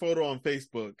saw your photo on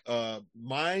Facebook.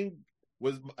 Mine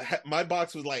was my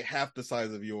box was like half the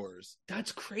size of yours.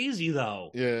 That's crazy,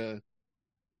 though. Yeah,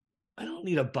 I don't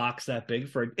need a box that big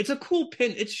for it. It's a cool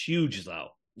pin. It's huge, though.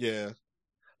 yeah.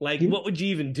 Like, You- what would you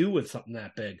even do with something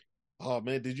that big? Oh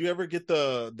man, did you ever get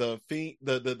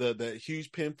the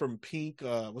huge pin from Pink?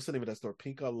 What's the name of that store?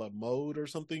 Pink a la Mode or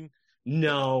something?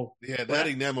 No. Yeah, that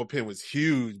enamel pin was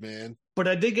huge, man. But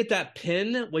I did get that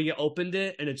pin where you opened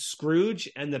it and it's Scrooge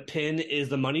and the pin is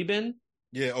the money bin.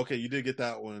 Yeah, okay, you did get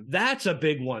that one. That's a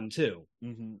big one, too.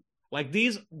 Mm-hmm. Like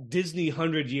these Disney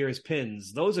 100 Years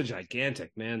pins, those are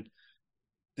gigantic, man.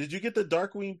 Did you get the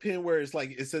Darkwing pin where it's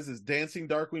like it says it's dancing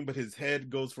Darkwing, but his head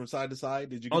goes from side to side?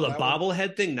 Did you get Oh, the that one?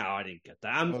 bobblehead thing? No, I didn't get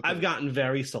that. Okay. I've gotten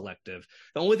very selective.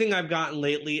 The only thing I've gotten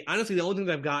lately, honestly, the only thing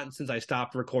I've gotten since I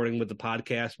stopped recording with the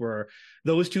podcast were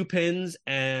those two pins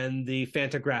and the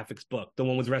Fantagraphics book, the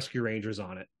one with Rescue Rangers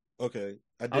on it. Okay.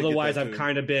 I did Otherwise, get that I've too.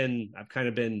 kind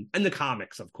of been, and the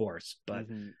comics, of course, but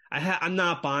Mhm. I'm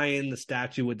not buying the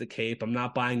statue with the cape. I'm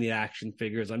not buying the action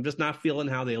figures. I'm just not feeling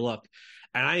how they look,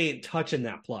 and I ain't touching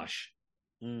that plush.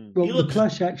 Mm. Well, He the looks-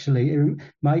 plush actually,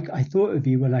 Mike, I thought of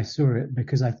you when I saw it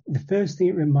because the first thing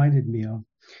it reminded me of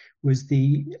was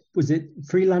it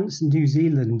Freelance New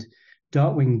Zealand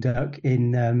Darkwing Duck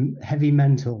in Heavy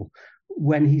Mental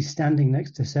when he's standing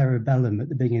next to Cerebellum at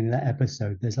the beginning of that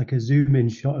episode. There's like a zoom in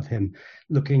shot of him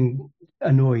looking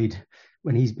annoyed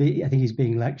when I think he's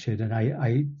being lectured, and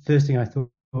I first thing I thought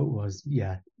was,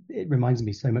 yeah, it reminds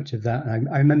me so much of that. And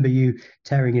I remember you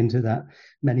tearing into that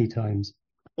many times.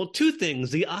 Well, two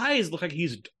things. The eyes look like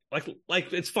he's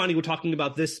like it's funny we're talking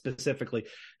about this specifically.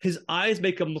 His eyes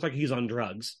make him look like he's on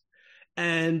drugs.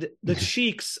 And the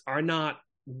cheeks are not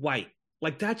white.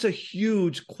 Like that's a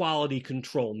huge quality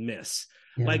control miss.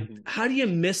 Yeah. Like how do you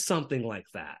miss something like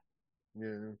that?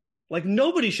 Yeah. Like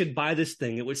nobody should buy this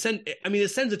thing. It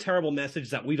sends a terrible message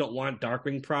that we don't want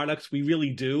Darkwing products. We really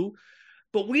do.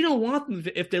 But we don't want them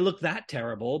if they look that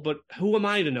terrible. But who am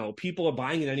I to know? People are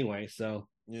buying it anyway, so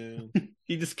Yeah.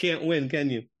 you just can't win, can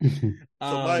you?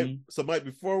 So Mike,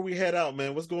 before we head out,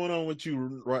 man, what's going on with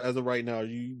you as of right now? Are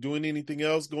you doing anything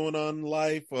else going on in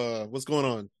life? What's going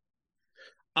on?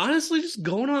 Honestly, just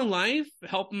going on life,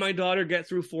 helping my daughter get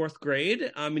through 4th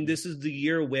grade. I mean, this is the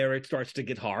year where it starts to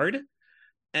get hard.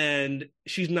 And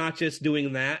she's not just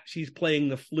doing that. She's playing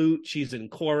the flute. She's in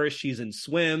chorus. She's in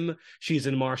swim. She's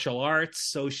in martial arts.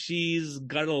 So she's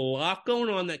got a lot going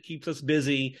on that keeps us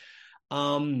busy.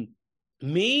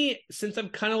 Me, since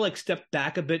I've kind of like stepped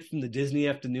back a bit from the Disney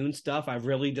afternoon stuff, I've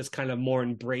really just kind of more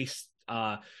embraced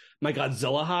my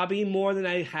Godzilla hobby more than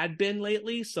I had been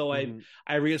lately. So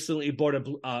I recently bought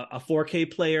a 4K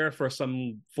player for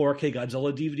some 4K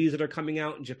Godzilla DVDs that are coming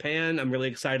out in Japan. I'm really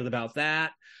excited about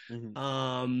that.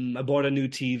 Mhm. I bought a new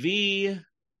TV,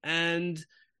 and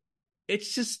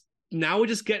it's just now we're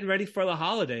just getting ready for the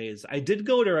holidays. I did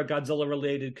go to a Godzilla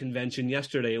related convention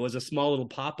yesterday. It was a small little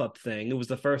pop-up thing. It was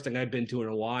the first thing I've been to in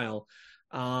a while.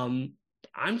 I'm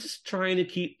just trying to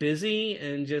keep busy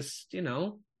and just,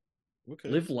 Okay.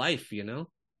 live life, How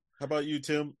about you,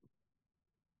 Tim?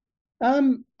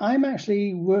 I'm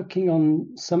actually working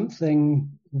on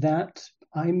something that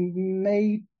I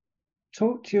may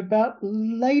talk to you about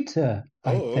later,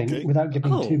 I Oh, think, okay. without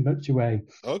giving Oh. too much away.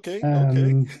 Okay.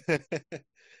 Um, Okay.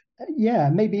 Yeah,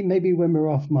 maybe when we're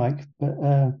off mic, but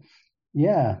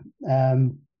yeah,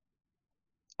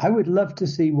 I would love to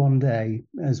see one day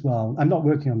as well. I'm not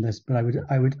working on this, but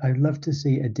I'd love to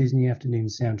see a Disney Afternoon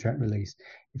soundtrack release.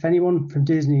 If anyone from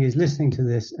Disney is listening to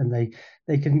this and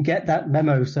they can get that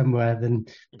memo somewhere, then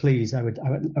please, I would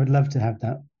love to have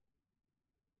that.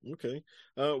 Okay.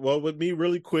 Well, with me,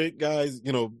 really quick, guys.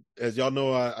 As y'all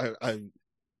know, I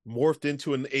morphed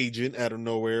into an agent out of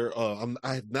nowhere.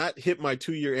 I have not hit my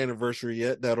 2-year anniversary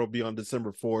yet. That'll be on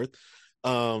December 4th.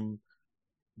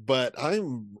 But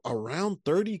I'm around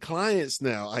 30 clients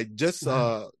now. I just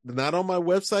Wow. not on my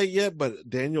website yet, but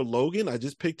Daniel Logan, I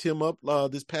just picked him up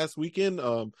this past weekend.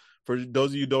 For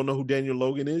those of you who don't know who Daniel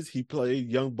Logan is, he played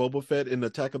young Boba Fett in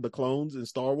Attack of the Clones in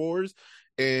Star Wars,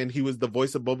 and he was the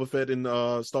voice of Boba Fett in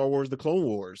Star Wars The Clone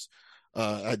Wars.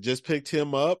 I just picked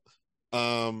him up.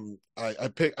 I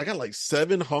got like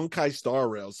 7 Honkai Star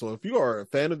Rails. So if you are a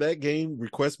fan of that game,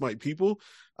 request my people.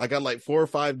 I got like 4 or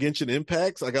 5 Genshin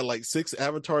Impacts. I got like 6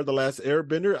 Avatar: The Last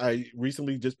Airbender. I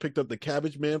recently just picked up the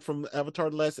Cabbage Man from Avatar: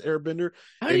 The Last Airbender.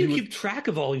 How do you keep track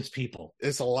of all these people?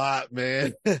 It's a lot,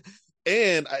 man.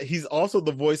 And he's also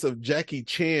the voice of Jackie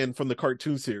Chan from the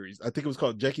cartoon series. I think it was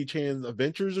called Jackie Chan's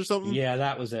Adventures or something. Yeah,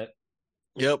 that was it.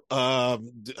 Yep. I'm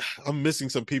missing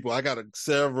some people. I got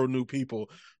several new people,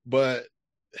 but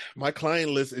my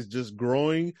client list is just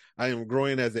growing. I am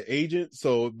growing as an agent.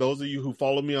 So those of you who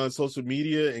follow me on social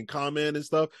media and comment and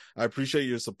stuff, I appreciate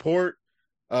your support.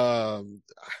 I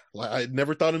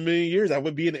never thought in a million years I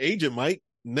would be an agent, Mike.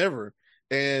 Never.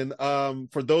 And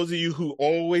for those of you who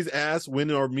always ask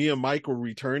when are me and Mike were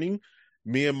returning,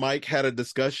 me and Mike had a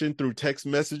discussion through text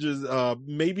messages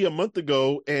maybe a month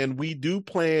ago, and we do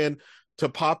plan to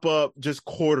pop up just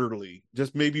quarterly,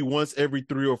 just maybe once every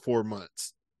 3 or 4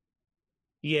 months.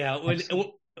 Yeah, when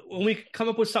we come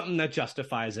up with something that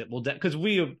justifies it, because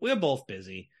we're both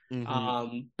busy.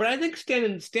 Mm-hmm. But I think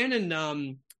Stan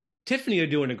and Tiffany are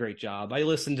doing a great job. I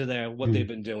listened to what they've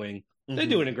been doing. They're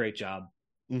doing a great job.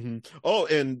 Mm-hmm. Oh,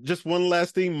 and just one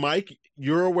last thing, Mike,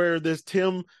 you're aware of this.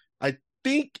 Tim, I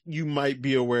think you might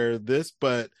be aware of this,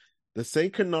 but the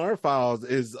St. Canard Files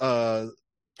is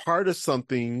part of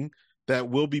something that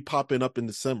will be popping up in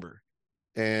December.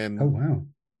 And oh wow.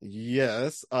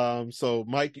 Yes. So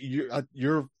Mike,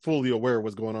 you're fully aware of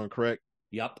what's going on, correct?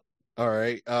 Yep. All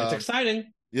right. It's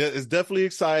exciting. Yeah, it's definitely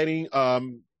exciting.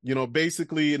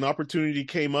 Basically an opportunity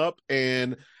came up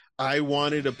and I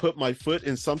wanted to put my foot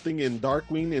in something in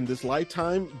Darkwing in this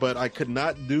lifetime, but I could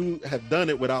not have done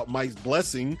it without Mike's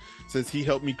blessing, since he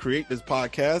helped me create this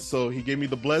podcast. So he gave me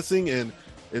the blessing and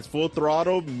it's full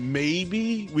throttle.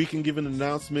 Maybe we can give an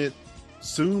announcement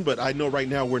soon, but I know right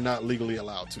now we're not legally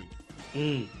allowed to.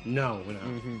 No, we're not.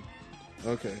 Mm-hmm.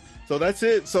 Okay, so that's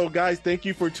it. So guys, thank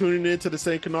you for tuning in to the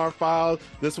St. Canard Files.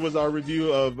 This was our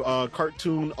review of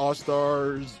Cartoon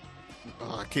All-Stars.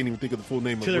 I can't even think of the full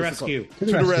name. To the Rescue. To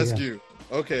the Rescue.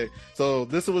 Yeah. Okay, so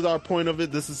this was our point of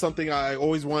it. This is something I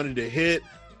always wanted to hit,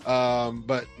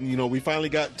 but we finally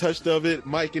got touched of it.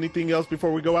 Mike, anything else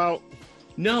before we go out?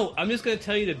 No, I'm just going to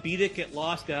tell you to beat it, get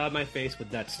lost, get out of my face with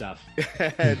that stuff.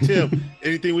 Tim,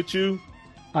 anything with you?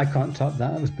 I can't top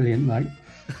that. That was brilliant, Mike.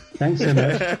 Thanks so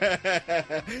much.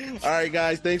 All right,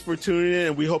 guys. Thanks for tuning in,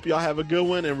 and we hope y'all have a good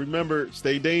one. And remember,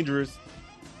 stay dangerous.